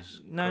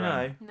causes. No,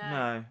 Correct.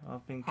 no,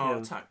 I've been Heart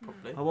killed. attack,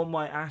 probably. I want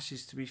my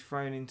ashes to be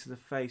thrown into the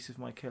face of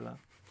my killer.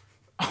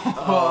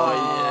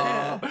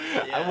 Oh,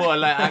 yeah. What,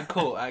 like at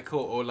court,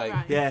 or like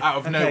Right. Yeah. out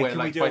of okay, nowhere, can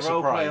like we do by a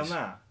role play surprise? on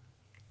that?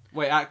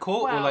 Wait, at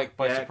court or Well- like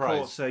by yeah, surprise?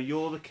 Cool. So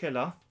you're the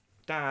killer,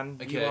 Dan.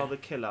 You Okay. are the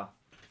killer.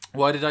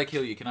 Why did I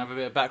kill you? Can I have a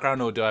bit of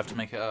background, or do I have to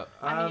make it up?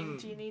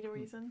 Do you need a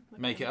reason?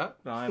 Make it up.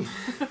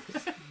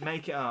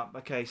 Make it up.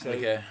 Okay, so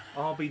Okay.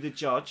 I'll be the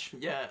judge.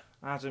 Yeah.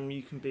 Adam,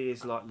 you can be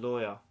his like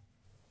lawyer.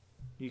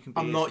 You can be.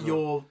 I'm his not law-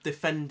 your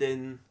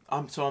defending.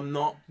 I'm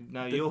not.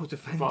 No, the- you're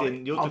defending.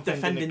 right, You're I'm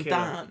defending, defending the killer.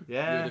 Dan.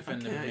 Yeah. You're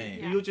defending okay. me.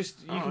 Yeah. You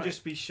can Alright.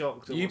 just be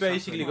shocked. At You what's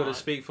basically happening. got to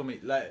speak for me.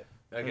 Like,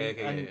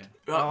 okay, And- yeah.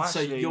 Right, Oh, so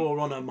actually- you're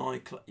on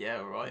a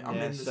yeah, right. I'm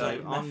Yeah, in the so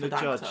zone. I'm the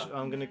Method judge. actor.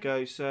 I'm gonna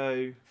go.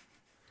 So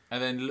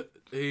And then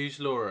who's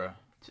Laura?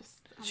 Just.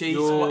 She's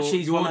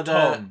You're one of the.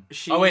 Tom.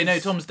 She's Oh wait, no,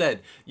 Tom's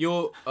dead.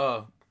 You're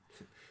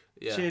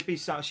yeah. she'd be.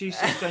 She's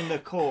just in the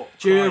court.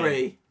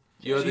 jury.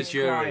 You're the She's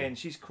jury. Crying.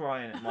 She's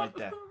crying at my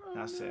death.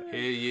 That's it.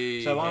 Hear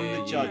you. So I'm hear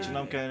the judge, you. and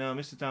I'm going. Oh,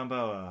 Mr.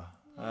 Damboa.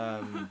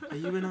 Are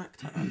you an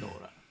actor,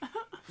 Laura?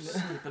 So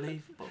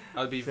believable.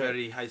 I'll be So-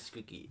 very high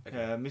squeaky. Okay.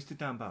 Mr.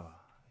 Damboa.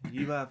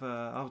 You have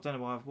a. I don't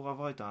know what have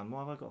I done. What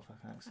have I got for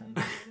an accent?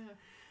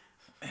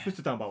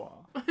 Mr.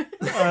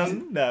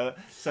 Damboa. No.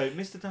 So,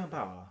 Mr.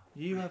 Damboa,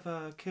 you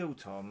have killed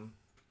Tom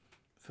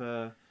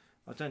for.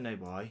 I don't know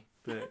why,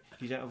 but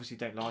you obviously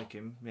don't like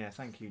him. Yeah,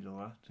 thank you,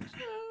 Laura.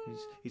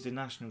 He's a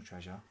national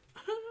treasure.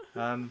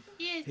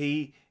 Yes.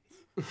 He.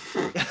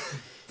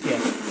 Yeah,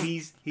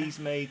 he's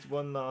made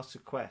one last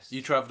request.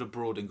 You travelled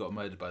abroad and got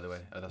murdered, by the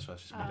way. Oh, that's what I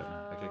was just made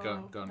up. Okay,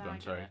 go now I on.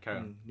 get Sorry, it. carry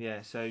on.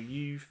 Yeah, so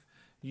you've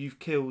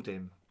killed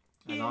him,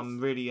 and Yes. I'm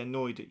really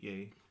annoyed at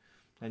you.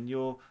 And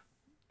you're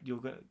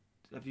gonna.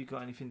 Have you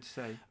got anything to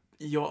say?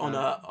 Your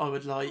Honour, I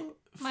would like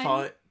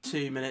My-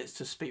 2 minutes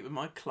to speak with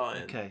my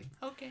client. Okay.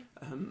 Okay.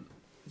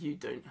 You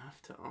don't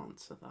have to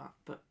answer that,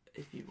 but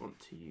if you want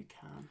to, you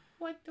can.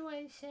 What do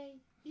I say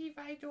if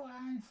I do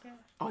answer?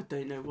 I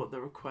don't know what the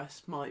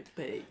request might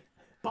be,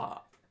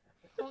 but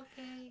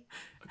Okay,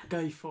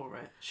 go for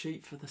it.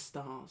 Shoot for the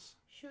stars.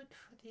 shoot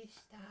for the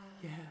star.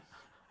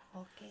 Yeah.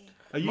 Okay.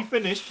 Are you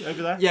finished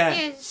over there? Yeah.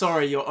 Yes.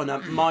 Sorry, Your Honour.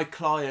 My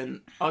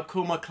client. I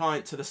call my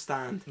client to the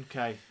stand.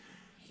 Okay.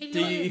 Hello. Do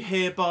you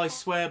hereby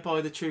swear by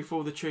the truth,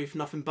 all the truth,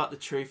 nothing but the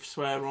truth,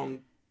 swear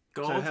on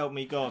God? So help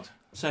me God.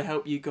 So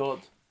help you God.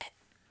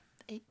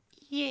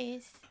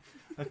 Yes.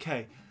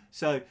 Okay.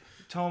 So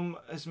Tom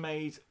has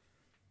made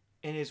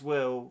in his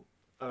will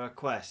a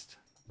request.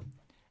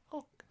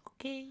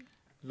 Okay.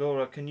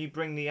 Laura, can you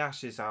bring the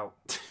ashes out?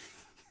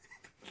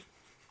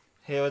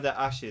 Here are the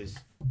ashes.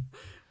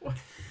 What?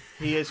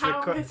 He has How am I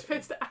requested.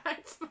 supposed to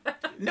act?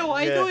 No,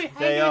 I Yeah, do it.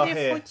 they I are do the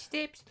here.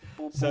 footsteps.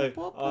 Boop, So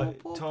boop, boop,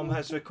 boop, Tom boop,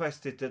 has boop.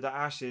 requested that the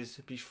ashes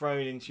be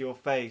thrown into your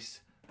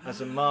face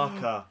as a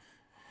marker.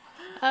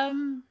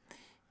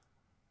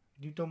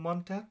 You don't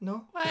want that,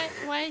 no?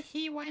 Why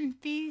he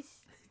want this?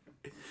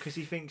 Because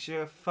he thinks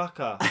you're a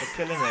fucker for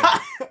killing him.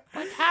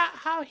 But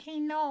how he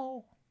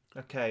know?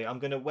 Okay, I'm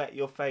gonna wet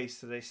your face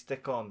so they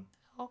stick on.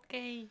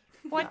 Okay.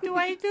 What do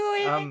I do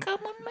if I come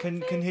on my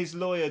face? Can his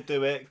lawyer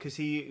do it? Because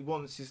he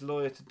wants his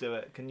lawyer to do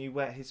it. Can you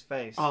wet his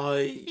face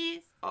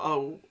Yes.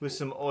 with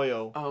some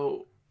oil?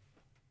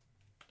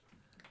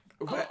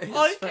 Wet his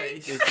Okay.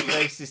 face. His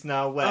face is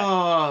now wet.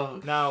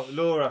 Oh, Now,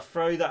 Laura,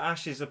 throw the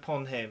ashes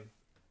upon him.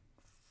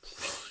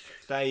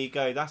 There you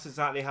go. That's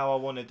exactly how I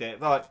wanted it.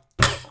 Right,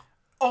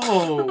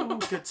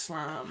 good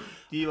slam.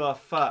 you are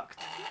fucked.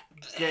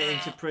 Get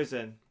into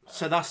prison.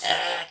 So that's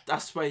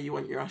where you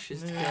want your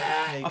ashes to go.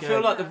 There you I go.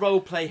 feel like the role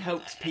play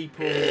helps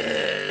people.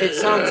 It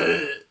sounds.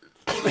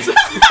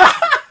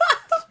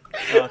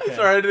 Okay.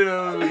 Sorry, I didn't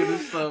know we were going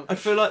to stop. I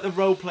feel like the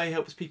role play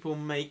helps people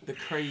make the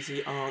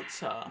crazy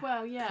answer.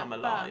 Well, yeah, Come but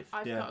alive.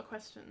 I've Yeah. got a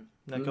question.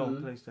 No, go on,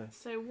 Mhm. please do.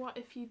 So what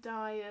if you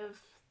die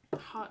of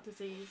heart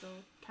disease or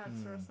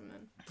cancer or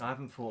something? I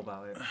haven't thought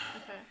about it.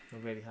 Okay. I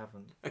really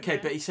haven't. Okay,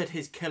 Yeah. but he said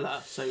his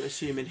killer, so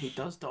assuming he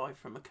does die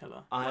from a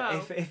killer. Well,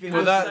 If it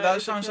Well, was, that So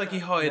sounds it's like he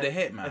a hired Yeah.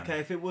 a hitman. okay,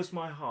 if it was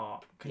my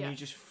heart, can Yeah. you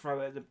just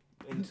throw it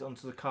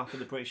onto the cup of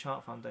the British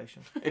Heart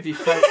Foundation? If you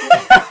felt.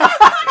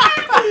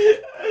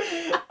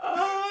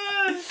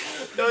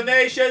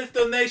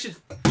 Donations.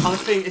 I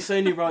think it's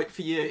only right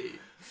for you.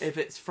 If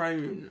it's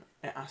thrown,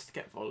 it has to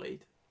get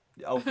volleyed.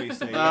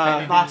 Obviously. If Ah,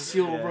 anything- that's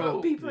your yeah.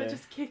 rule. People Yeah. are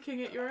just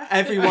kicking at your ass.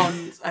 Everyone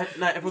It's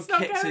not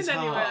kicks his going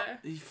heart. anywhere.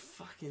 You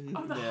fucking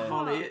Oh, the Yeah.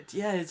 volley heart. it.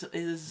 Yeah, it's Yeah,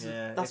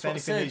 that's if what I anything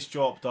said. is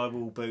dropped, I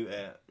will boot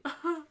it.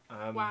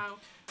 Wow.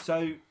 So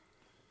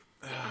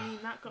I mean,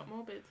 that got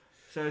morbid.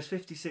 it's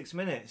 56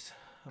 minutes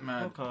of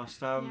Man.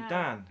 podcast. Yeah.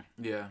 Dan,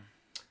 Yeah.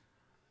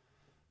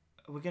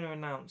 we're going to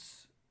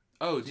announce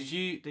Oh, did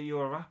you... that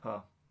you're a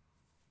rapper.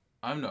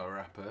 I'm not a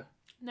rapper.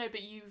 No,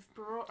 but you've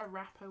brought a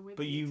rapper with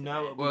But you you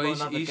know today. it. Well, We've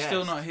got he's another still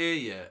guest. not here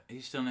yet.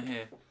 He's still not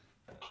here.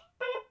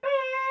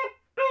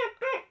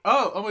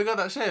 Oh my god,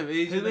 that's him.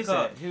 He's in Who the is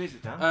car. it? Who is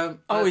it, Dan?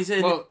 He's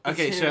in- Well, he's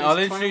okay, here so in I'll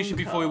his introduce you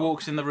clown before he car.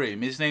 walks in the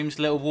room. His name's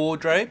Little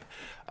Wardrobe.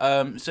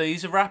 So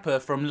he's a rapper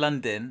from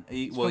London.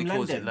 He from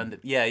calls it London? London.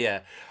 Yeah.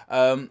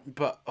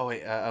 But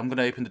I'm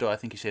gonna open the door. I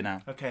think he's here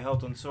now. Okay,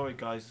 hold on. Sorry,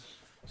 guys.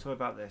 Sorry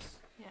about this.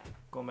 Yeah.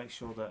 Gotta make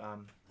sure that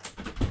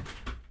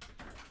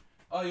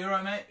Oh, you're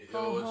right, mate.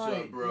 Oh, what's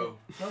hi. up, bro?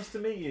 Nice to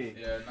meet you.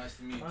 Yeah, nice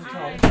to meet you. I'm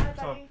Hi, Tom. hi,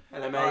 Tom. buddy.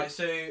 Hello, mate. Alright,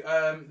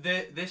 so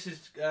this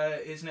is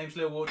his name's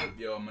Little Wardrobe.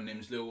 Yeah, my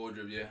name's Little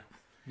Wardrobe. Yeah.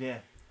 Yeah.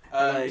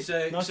 Hello.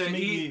 So Nice to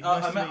meet you. I,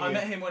 Nice to meet I you.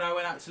 met him when I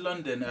went out to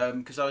London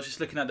because I was just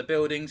looking at the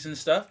buildings and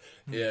stuff.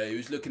 Yeah, he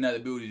was looking at the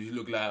buildings. He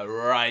looked like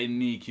right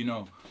neek, you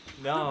know.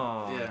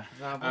 No. Yeah.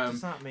 What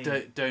does that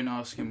mean? Don't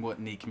ask him what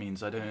neek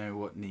means. I don't know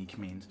what neek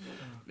means.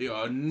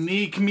 Yeah,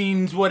 neek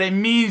means what it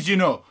means, you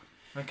know.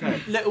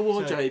 Okay. Little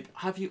Wardrobe,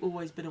 have you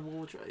always been a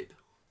wardrobe?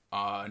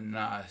 Oh,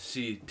 nah.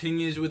 See, thing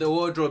is with the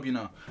wardrobe, you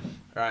know.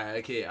 Right,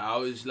 okay. I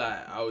was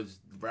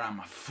around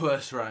my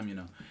first rhyme, you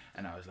know,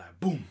 and I was like,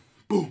 boom,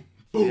 boom,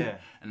 boom. Yeah.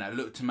 And I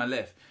looked to my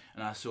left,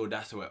 and I saw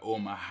that's where all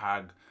my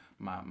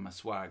my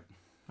swag.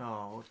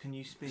 Oh, can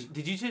you speak?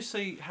 Did you just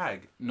say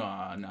hag?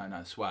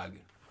 No, swag.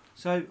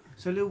 So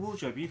Little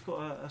Wardrobe, you've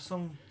got a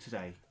song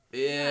today.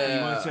 Yeah.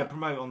 You wanted to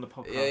promote on the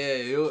podcast. Yeah,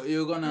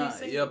 you're gonna Can you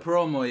sing? your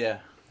promo, yeah.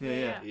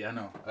 Yeah. Yeah, I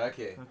know.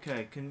 Okay.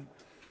 Okay.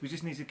 We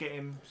just need to get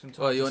him some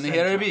time. Oh, you to wanna send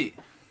hear a that. beat?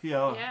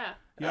 Yeah. Yeah.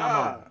 Yeah, I'm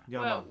on. Yeah,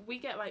 I'm Well, on. we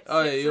get like.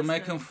 Oh, 6 you're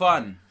making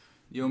fun.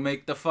 You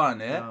make the fun,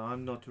 yeah? No,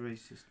 I'm not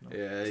racist. No.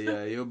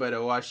 Yeah. You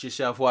better watch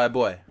yourself, white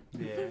boy.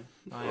 Yeah,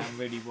 I am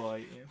really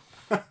white.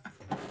 Yeah.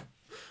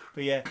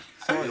 But yeah,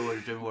 sorry,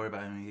 Don't worry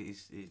about him.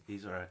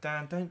 He's alright.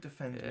 Dan. Don't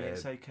defend me. Yeah.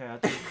 It's okay. I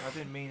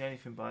didn't mean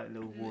anything by it,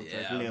 Little Wardrobe.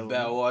 Yeah, Lil.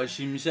 better watch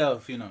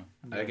himself, you know.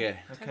 Yeah. Okay.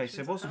 Okay.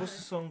 So what's the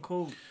song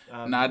called?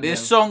 Now this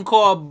Lil? song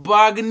called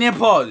Bug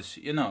Nipples,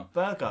 you know.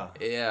 Burger.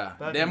 Yeah.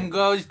 Bug Them nipples.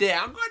 goes there.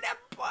 I got them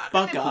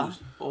bug Bugger nipples.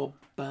 or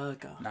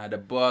burger? Nah, the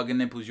bug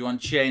nipples. You want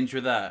change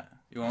with that?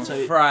 You want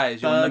So,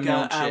 fries? You want the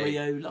Burger milkshake?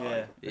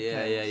 areola.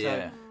 Yeah.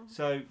 Yeah.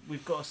 So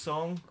we've got a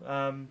song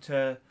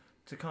to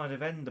kind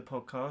of end the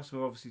podcast.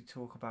 We'll obviously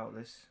talk about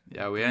this.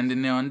 Yeah, we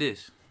ending there on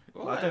this.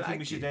 I don't think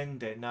we should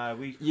end it. No,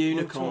 we'll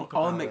Unicorn. talk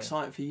about I'm it.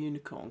 excited for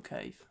Unicorn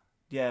Cave.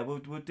 Yeah, we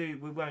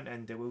won't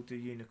end it. We'll do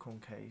Unicorn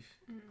Cave.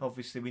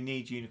 Obviously, we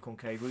need Unicorn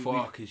Cave.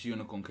 Fuck is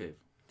Unicorn Cave.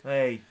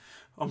 Hey,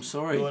 I'm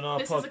sorry. you're on our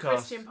This podcast. is a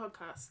Christian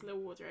podcast, Little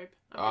Wardrobe.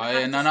 Oh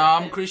yeah, no,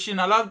 I'm Christian.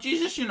 I love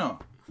Jesus, you know.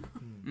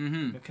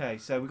 Mhm. Okay,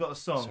 so we got a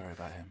song. Sorry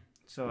about him.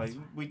 Sorry,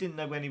 we didn't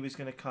know when he was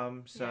going to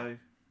come, so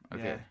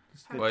Okay. yeah,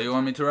 it's good. Well, you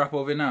want me to rap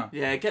over now?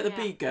 Yeah, get the Yeah.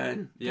 beat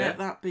going. Yeah. Get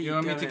that beat You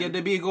want me going. to get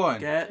the beat going?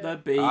 Get the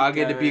beat I'll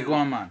get the beat going.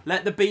 going, man.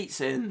 Let the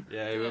beats in.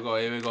 Yeah, here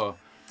we go.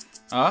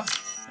 Huh?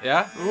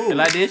 Yeah? Ooh. You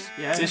like this?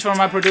 Yeah. This from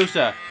my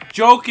producer.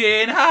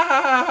 Joking! Ha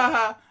ha ha ha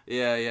ha!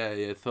 Yeah,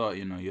 you thought,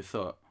 you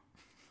thought.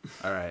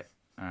 Alright.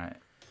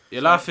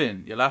 You're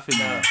laughing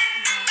now.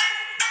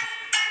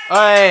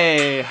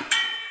 Hey!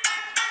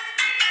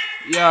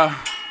 Yeah.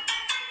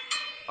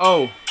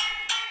 Oh.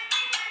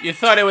 You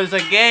thought it was a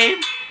game?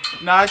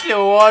 Nah, it's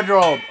your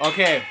wardrobe.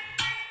 Okay.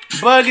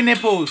 Burger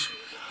nipples.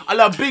 I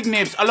love big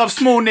nips. I love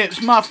small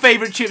nips. My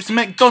favourite chips are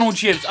McDonald's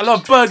chips. I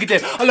love burger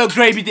dip. I love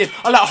gravy dip.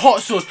 I like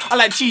hot sauce. I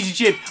like cheesy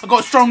chips. I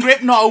got strong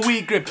grip, not a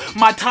weak grip.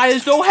 My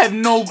tyres though have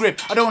no grip.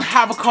 I don't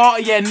have a car,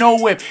 yeah, no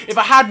whip. If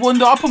I had one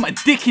though, I'd put my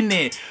dick in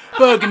there.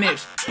 Burger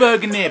nips.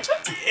 Burger nip.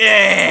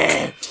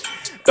 Yeah.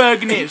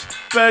 Burger nips.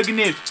 Burger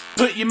nips.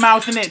 Put your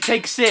mouth in it.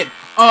 Take a sip.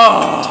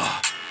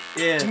 Oh.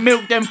 Yeah.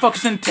 Milk them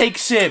fuckers and take a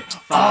sip.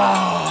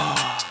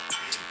 Oh.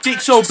 Dick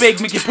so big,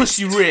 make your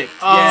pussy rip.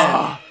 Oh.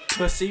 Yeah.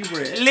 Pussy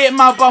rip. Lit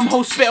my bum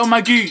hole, spit on my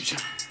gooch.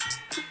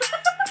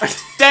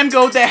 Them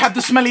girl there have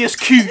the smelliest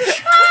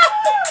cooch.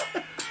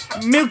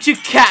 Milk your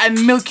cat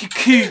and milk your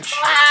cooch.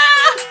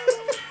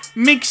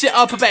 Mix it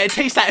up, I bet it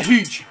tastes like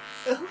hooch.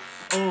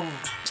 Oh.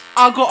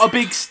 I got a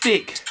big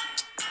stick.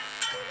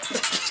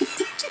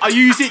 I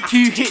use it to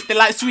hit the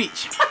light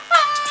switch.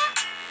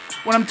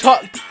 When I'm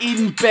tucked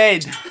in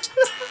bed.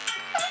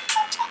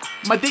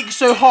 My dick's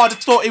so hard I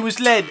thought it was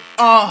lead.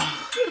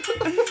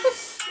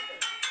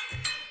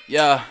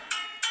 Yeah.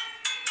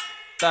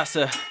 That's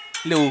a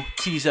little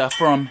teaser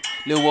from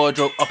Lil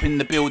Wardrobe up in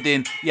the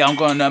building. Yeah, I'm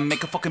gonna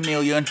make a fucking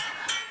million.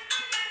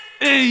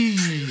 Hey.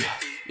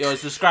 Yo,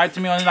 subscribe to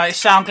me on like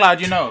SoundCloud,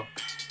 you know.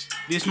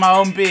 This is my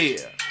own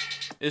beat.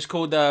 It's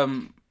called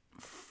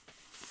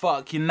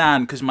Fuck Your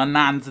Nan, cause my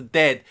nans are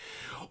dead.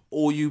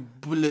 All you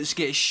bullets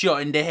get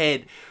shot in the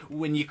head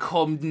when you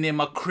come near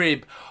my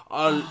crib.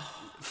 I'll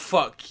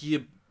fuck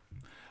you.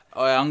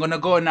 Alright, I'm gonna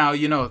go now,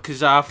 you know,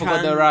 cause I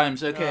forgot the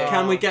rhymes. Okay.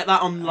 Can we get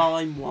that on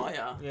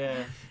LimeWire?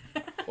 Yeah.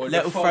 Or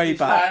Little the fuck is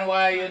throwback.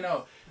 LimeWire, you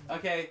know.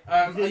 Okay.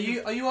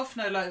 Are you off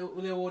now? Like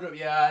Lil Wardrobe?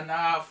 Yeah.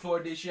 Nah. For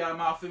this year, I'm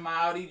off in my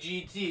Audi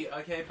GT.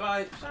 Okay.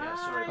 Bye. Yeah.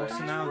 Sorry. Bye. Bye. What's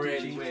an Audi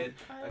Really GT? weird.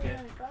 Bye, Okay.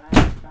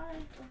 bye,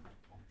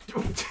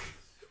 bye.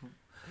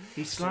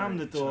 He slammed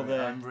the door Sorry,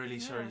 there. I'm really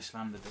sorry. He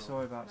slammed the door.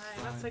 Sorry about No,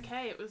 slamming. that's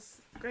okay. It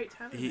was great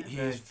timing.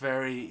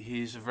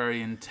 He's a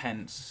very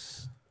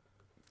intense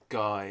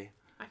guy.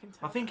 I can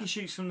tell. I think he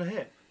shoots from the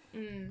hip.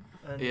 Mm.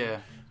 And Yeah.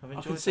 I've I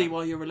enjoyed can see that.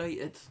 why you're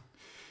related.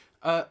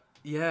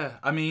 Yeah.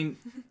 I mean,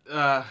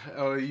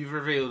 you've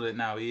revealed it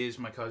now. He is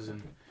my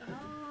cousin.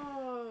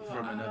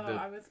 From another-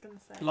 I was gonna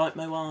say. Like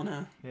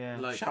Moana. Yeah.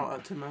 Like- Shout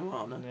out to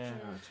Moana. Yeah.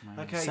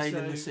 Okay. Okay,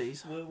 Sailing so the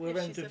seas. we're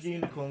Yeah, end she's of listening.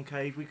 Unicorn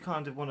Cave. We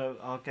kind of want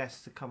our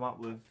guests to come up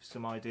with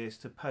some ideas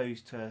to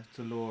pose to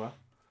Laura,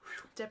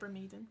 Deborah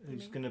Meaden. you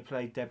who's mean? going to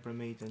play Deborah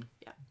Meaden.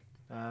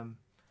 Yeah.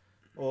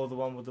 Or the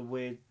one with the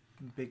weird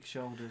big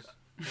shoulders.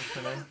 What's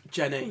her name?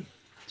 Jenny,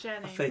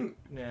 Jenny. I think.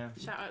 Yeah.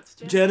 Shout out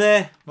to Jenny.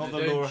 Jenny. Not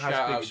Don't that Laura shout has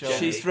out big shoulders.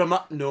 Jenny. She's from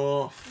up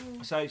north.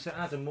 So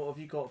Adam, what have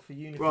you got for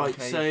Unicorn Right,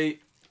 Cave? so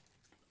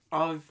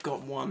I've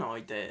got one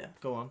idea.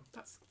 Go on.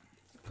 That's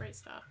a great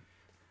start.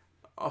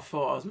 I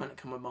thought I was meant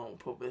to come with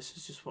multiple, but this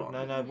is just one.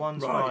 No,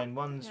 one's Right. fine.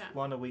 One's Yeah.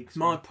 one a week's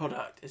My fine.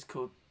 product is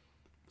called,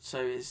 so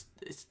it's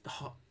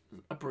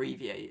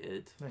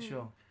abbreviated No,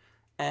 sure.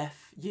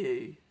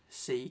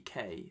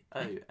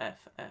 FUCKOFF.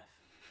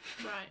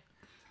 Right.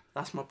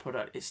 That's my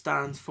product. It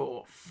stands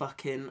for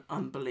fucking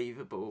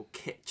unbelievable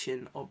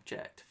kitchen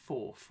object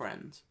for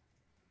friends.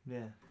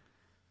 Yeah.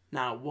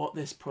 Now, what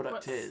this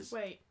product is,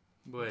 Wait.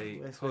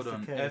 Wait. Where's Hold the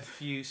on. K?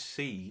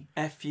 FUC.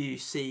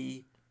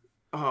 FUC.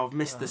 Oh, I've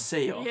missed the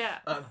C off. Yeah.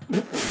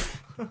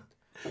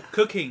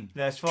 Cooking.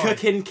 Yeah, it's fine.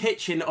 Cooking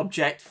kitchen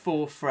object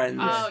for friends.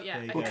 Oh yeah.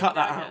 there you okay. go. We'll cut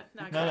that Okay, out.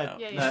 No, No, cut no. it out.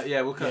 Yeah, No, yeah.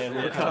 yeah, we'll cut. Yeah, we'll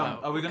we'll cut cut it it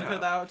out. Are we gonna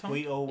cut that out, Tom?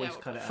 We always Yeah,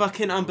 cut it out.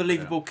 Fucking Yeah, we'll cut it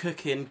unbelievable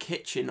cooking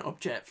kitchen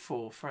object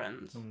for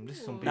friends.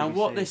 This is on BBC. Now,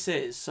 what this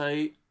is,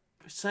 so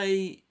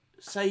say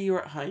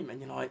you're at home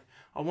and you're like,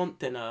 I want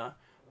dinner,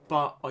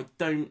 but I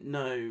don't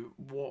know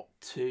what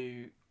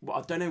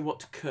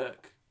to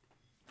cook,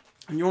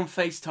 and you're on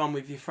FaceTime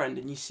with your friend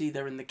and you see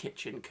they're in the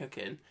kitchen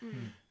cooking.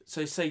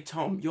 So say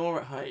Tom, you're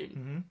at home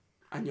Mm-hmm.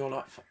 and you're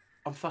like,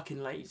 I'm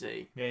fucking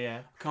lazy,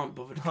 Yeah. I can't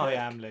bother to cook. I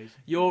am lazy.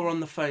 You're on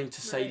the phone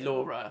to say Right.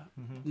 Laura,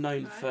 Mhm.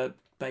 known Right. for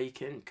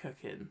baking,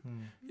 cooking.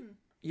 Mm.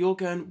 You're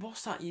going,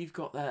 what's that you've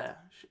got there?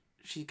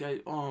 She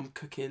goes, oh, I'm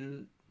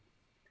cooking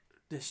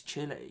this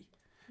chili,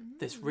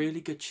 this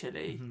really good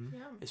chili. Mhm.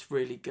 Yum. It's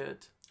really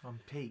good. I'm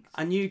peaked.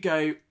 And you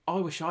go, I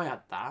wish I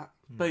had that.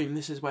 Mm. Boom,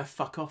 this is where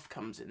fuck off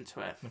comes into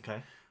it.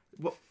 Okay.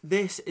 What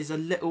this is a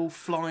little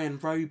flying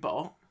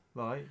robot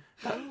Right.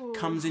 that Ooh.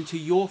 comes into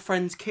your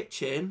friend's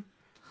kitchen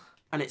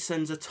and it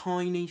sends a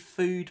tiny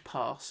food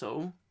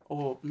parcel,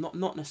 or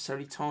not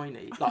necessarily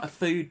tiny, like a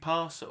food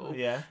parcel,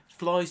 Yeah.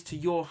 flies to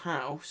your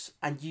house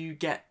and you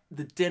get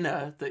the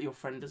dinner that your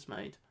friend has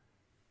made.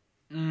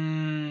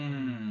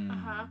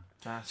 Uh-huh.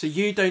 That's, So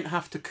you don't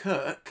have to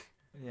cook.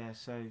 Yeah.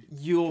 So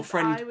Your 'Cause I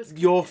friend was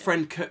your cooking.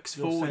 friend cooks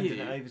you're for sending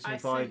you. it over to I me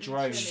by a sent you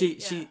drone. chili.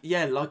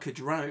 She like a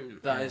drone.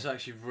 That is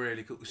actually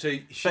really cool. So she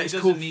it's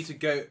doesn't called- need to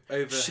go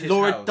over his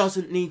Laura house.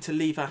 doesn't need to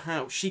leave her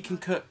house. She can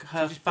cook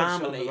her just puts it on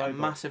the family a robot.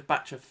 massive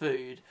batch of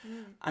food,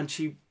 Mm. and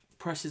she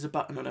presses a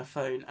button on her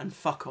phone, and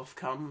fuck off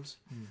comes,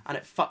 Mm. and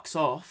it fucks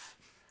off,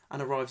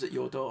 and arrives at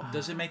your door.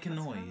 Does it make a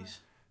That's noise?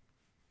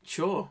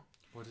 Sure.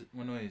 What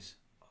noise?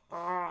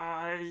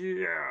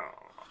 Yeah.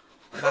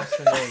 That's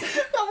the noise.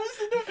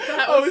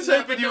 That I was not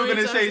hoping the you were noise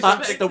gonna I say was That's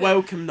the expecting.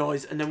 welcome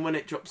noise, and then when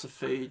it drops the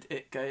food,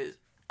 it goes.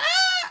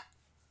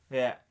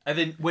 Yeah. And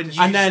then when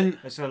you And then,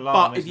 It's an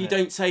alarm, but if isn't you it?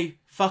 don't say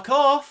 "fuck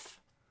off,"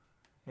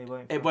 It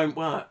won't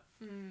work.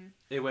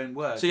 it won't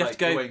work. So you have like,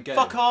 to it go won't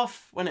 "fuck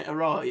off" when it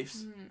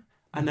arrives, Mm.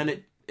 and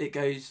then it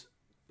goes.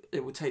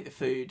 It will take the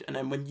food, and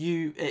then when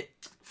it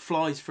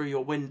flies through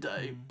your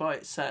window by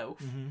itself,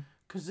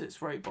 because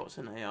it's robots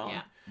and AI.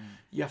 Yeah.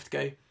 You have to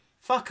go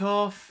 "fuck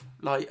off,"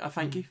 like I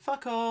thank you,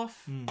 "fuck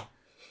off,"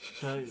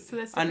 So, So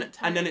there's and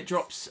different then it tones.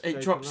 drops Say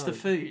drops the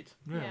polite. food.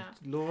 Yeah.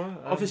 Laura.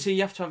 Obviously,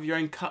 you have to have your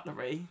own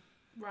cutlery.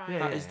 Right. Yeah,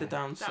 That is the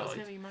That was going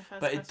downside. to be my first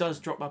But it does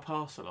question. drop my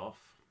parcel off.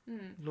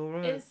 Mm.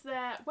 Laura. Is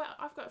there... Well,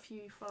 I've got a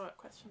few follow-up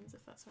questions,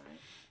 if that's all right.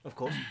 Of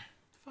course.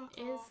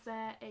 Is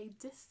there a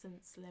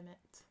distance limit?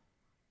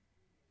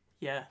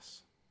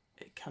 Yes.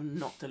 It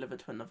cannot deliver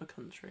to another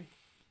country.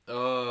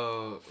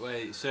 Oh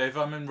wait, so if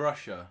I'm in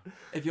Russia,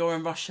 If you're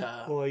in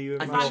Russia, Why are you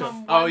in And I'm Russia?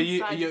 on oh one you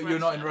side of you're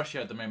not in Russia.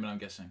 Russia at the moment, I'm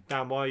guessing.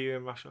 Dan, why are you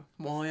in Russia?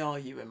 why are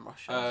you in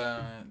Russia?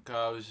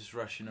 I was just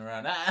rushing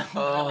around.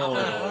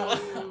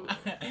 Oh.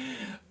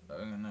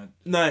 No.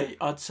 No,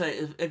 I'd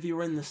say if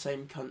you're in the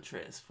same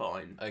country, it's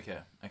fine. Okay.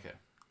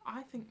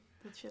 I think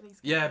the chili's...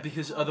 Yeah,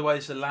 because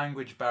otherwise the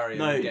language barrier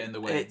No, would get in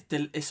the way.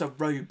 it's a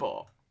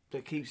robot.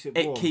 That keeps it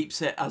It warm.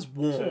 keeps it as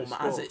warm it's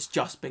as got- it's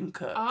just been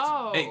cooked.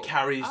 Oh. It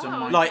carries the Oh,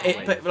 microwave. Like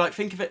okay. but like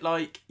think of it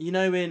like you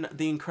know in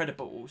The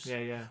Incredibles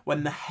Yeah.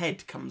 when the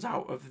head comes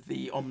out of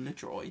the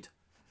Omnidroid.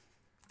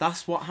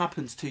 That's what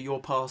happens to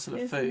your parcel of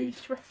Is food.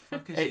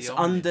 Fuck is It's he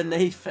on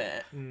underneath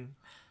it, Mm.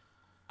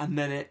 and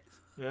then it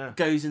Yeah.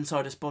 goes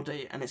inside its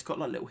body, and it's got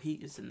like little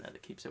heaters in there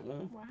that keeps it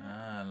warm. Wow.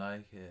 I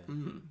like it.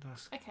 Mm.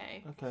 That's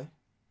Okay. okay.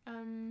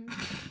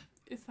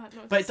 Is that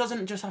not? But it just-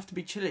 doesn't just have to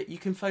be chili. You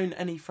can phone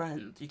any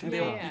friend. You can be.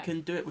 Yeah. You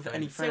can do it with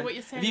any So friend. what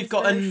you're saying If you've is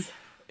got there's,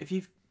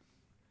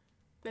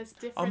 there's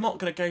different. I'm not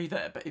gonna go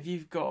there, but if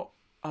you've got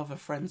other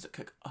friends that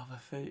cook other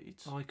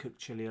foods, I cook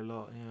chili a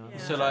lot. Yeah. Yeah.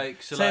 So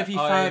like, So like if you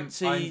I'm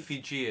fancy-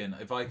 Fijian.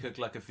 If I cook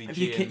like a Fijian if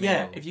you cook,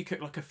 meal, if you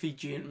cook like a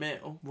Fijian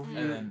meal, What, Mm.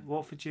 And then-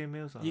 what Fijian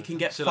meals are you there? can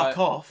get So, fuck like-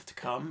 off to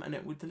come, and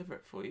it will deliver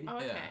it for you. Oh,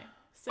 okay. Yeah.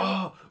 So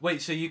Oh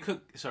wait, so you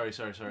cook? Sorry.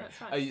 That's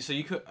fine. So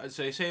you cook?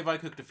 So say if I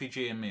cooked a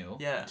Fijian meal.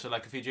 Yeah. So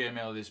like a Fijian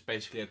meal is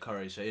basically a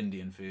curry, so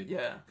Indian food.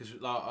 Yeah, Because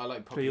I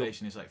like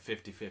population is like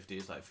 50-50.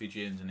 It's like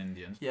Fijians and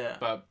Indians. yeah.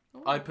 But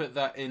Ooh. I put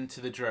that into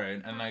the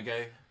drone and I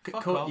go.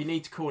 Fuck Call, off. you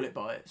need to call it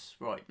by its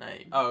right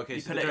name. Oh, okay.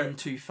 You so put the it drone-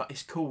 into.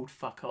 It's called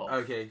fuck off.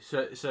 Okay,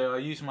 so I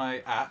use my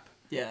app,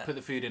 Yeah, put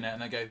the food in it,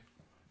 and I go,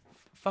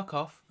 fuck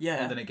off.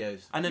 yeah. And then it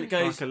goes. And then it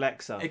Like goes.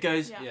 Alexa. It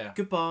goes. Yeah. Yeah.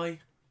 Goodbye.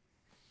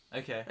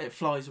 Okay. It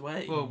flies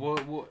away. Well,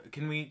 what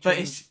can we? But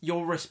change- it's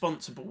you're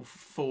responsible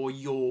for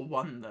your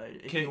one though.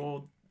 If Okay.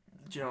 you're,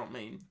 do you know what I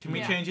mean? Can we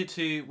Yeah. change it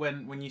to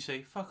when you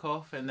say fuck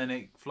off and then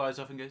it flies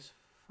off and goes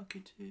fuck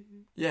you too?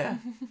 Yeah,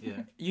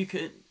 Yeah. you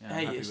could. Yeah, I'm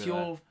hey, happy it's with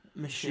your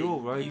machine.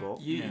 your robot.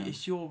 Yeah.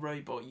 It's your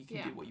robot. You can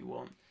Yeah. do what you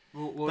want.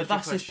 What But was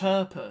that's your its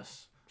question?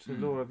 purpose. So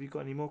Laura, have you got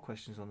any more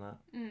questions on that?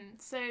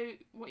 So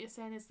what you're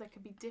saying is there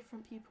could be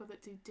different people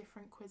that do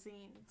different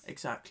cuisines,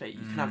 Exactly. You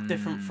can have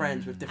different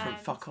friends with different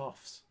And- fuck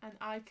offs. and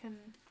I can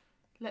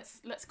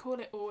let's call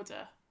it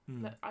order.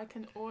 Mm. I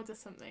can order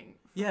something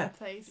from Yeah. a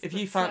place. If that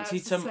you fancied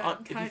serves a some,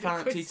 certain if you kind of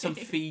fancied some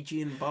cuisine,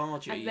 Fijian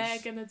bargees, and they're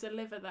gonna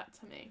deliver that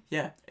to me.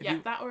 yeah, if Yeah,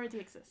 you, that already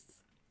exists.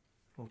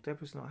 Well,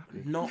 Deborah's not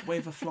happy. not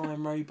with a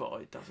flying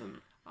robot, it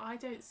doesn't. I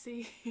don't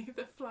see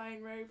the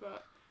flying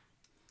robot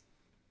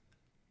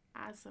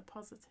as a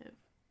positive.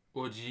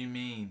 What do you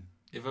mean?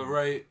 If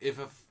Mm.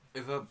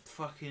 if a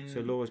fucking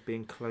So Laura's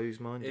being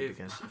closed-minded if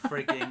again.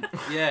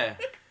 freaking yeah,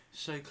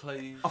 so close.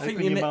 I think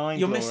Open your mind,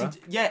 you're Laura.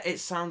 missing. Yeah, it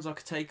sounds like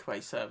a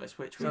takeaway service,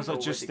 which we've Sounds like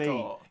already Just Eat.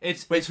 got.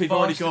 It's Which it's we've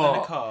already faster than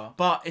got. a car.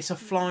 But it's a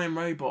flying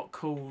robot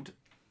called.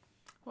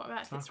 What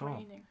about if it's Fuck off.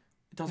 raining?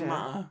 It doesn't Yeah.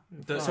 matter.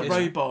 The- It's a It's-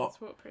 robot.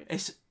 It's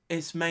waterproof.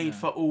 It's made Yeah.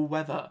 for all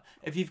weather.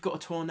 If you've got a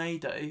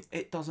tornado,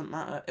 it doesn't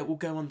matter. It will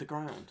go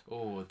underground.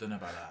 Oh, I don't know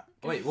about that.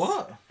 Wait,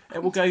 what?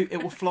 It will go. It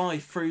will fly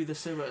through the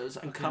sewers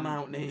and come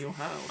out near your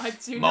house. I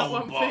do not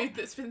want Molbot. food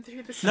that's been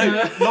through the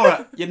No, sun.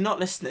 Laura, you're not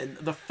listening.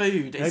 The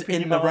food is Open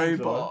in your the mind,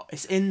 robot. Laura.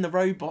 It's in the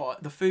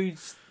robot. The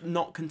food's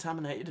not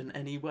contaminated in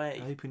any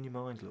way. Open your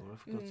mind, Laura,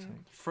 for God's Mm. sake.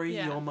 Free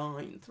Yeah. your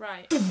mind.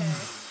 Right. Okay.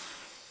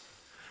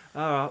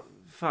 Oh,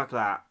 fuck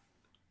that.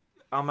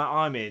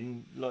 I'm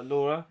in. Like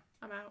Laura.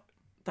 I'm out.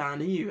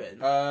 Dan, are you in?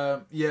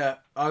 Yeah,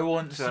 I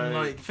want So, some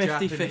like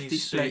 50-50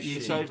 Japanese split, sushi.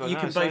 It's over. You no,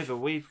 can it's both- over.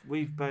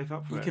 We've both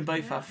up for You it. can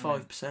both Yeah. have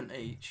 5%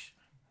 each.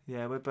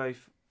 Yeah, we're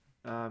both.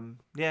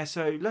 Yeah,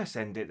 so let's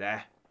end it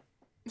there.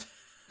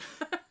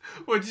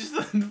 Well, just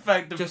the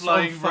fact of Just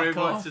flying on fuck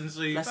robots off. and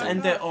sushi. Let's Fuck end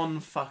off. it on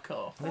fuck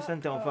off. Let's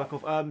end it on fuck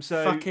off.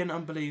 So Fucking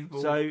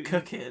unbelievable. so-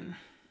 Cooking.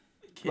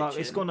 Kitchen. like,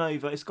 it's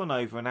gone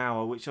over an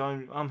hour, which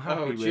I'm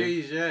happy Oh, with.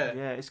 jeez, yeah.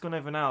 Yeah, it's gone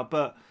over an hour,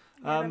 but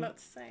You had a Um, lot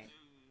to say.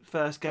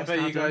 first I guest. bet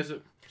you Adam, guys.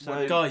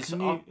 So Guys,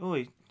 can you?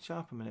 Oi, shut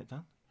up a minute,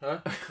 Dan. Huh?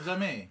 Was that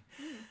me?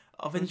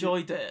 I've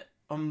enjoyed it.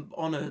 I'm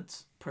honoured,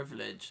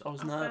 privileged. I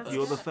was Our nervous. first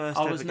You're the guest. first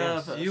I ever was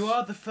guest. nervous. You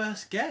are the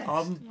first guest.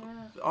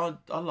 Yeah.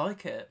 I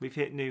like it. We've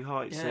hit new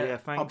heights, Yeah. so yeah,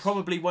 thanks. I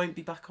probably won't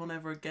be back on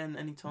ever again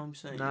anytime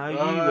soon. No, you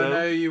Oh, will.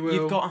 no, you will.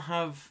 You've got to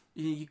have.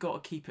 You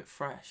got to keep it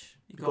fresh.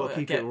 You've got to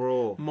keep get it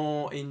raw.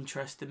 more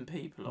interesting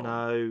people on.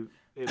 No,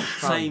 it was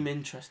fun. Same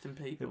interesting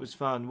people. It was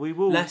fun. We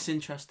will. less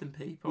interesting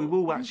people. We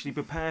will actually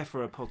prepare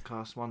for a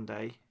podcast one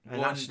day and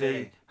One actually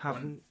day. have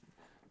One-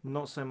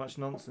 not so much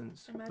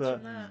nonsense. Imagine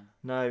but that.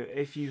 no,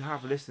 if you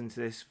have listened to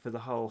this for the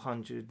whole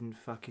 100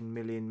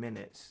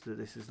 minutes that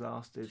this has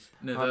lasted,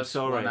 No, I'm that's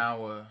sorry. 1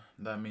 hour.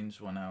 That means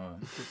 1 hour.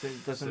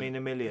 doesn't So- mean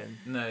a million.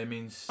 No, it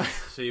means.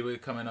 So you were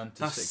coming on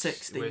to That's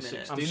 60 we're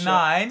minutes. I'm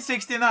 69.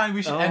 69.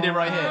 We should end it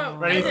right Oh. here. Oh.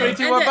 Ready? End 3, it,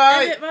 2, end 1, it,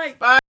 bye. end it, bye.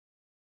 Bye.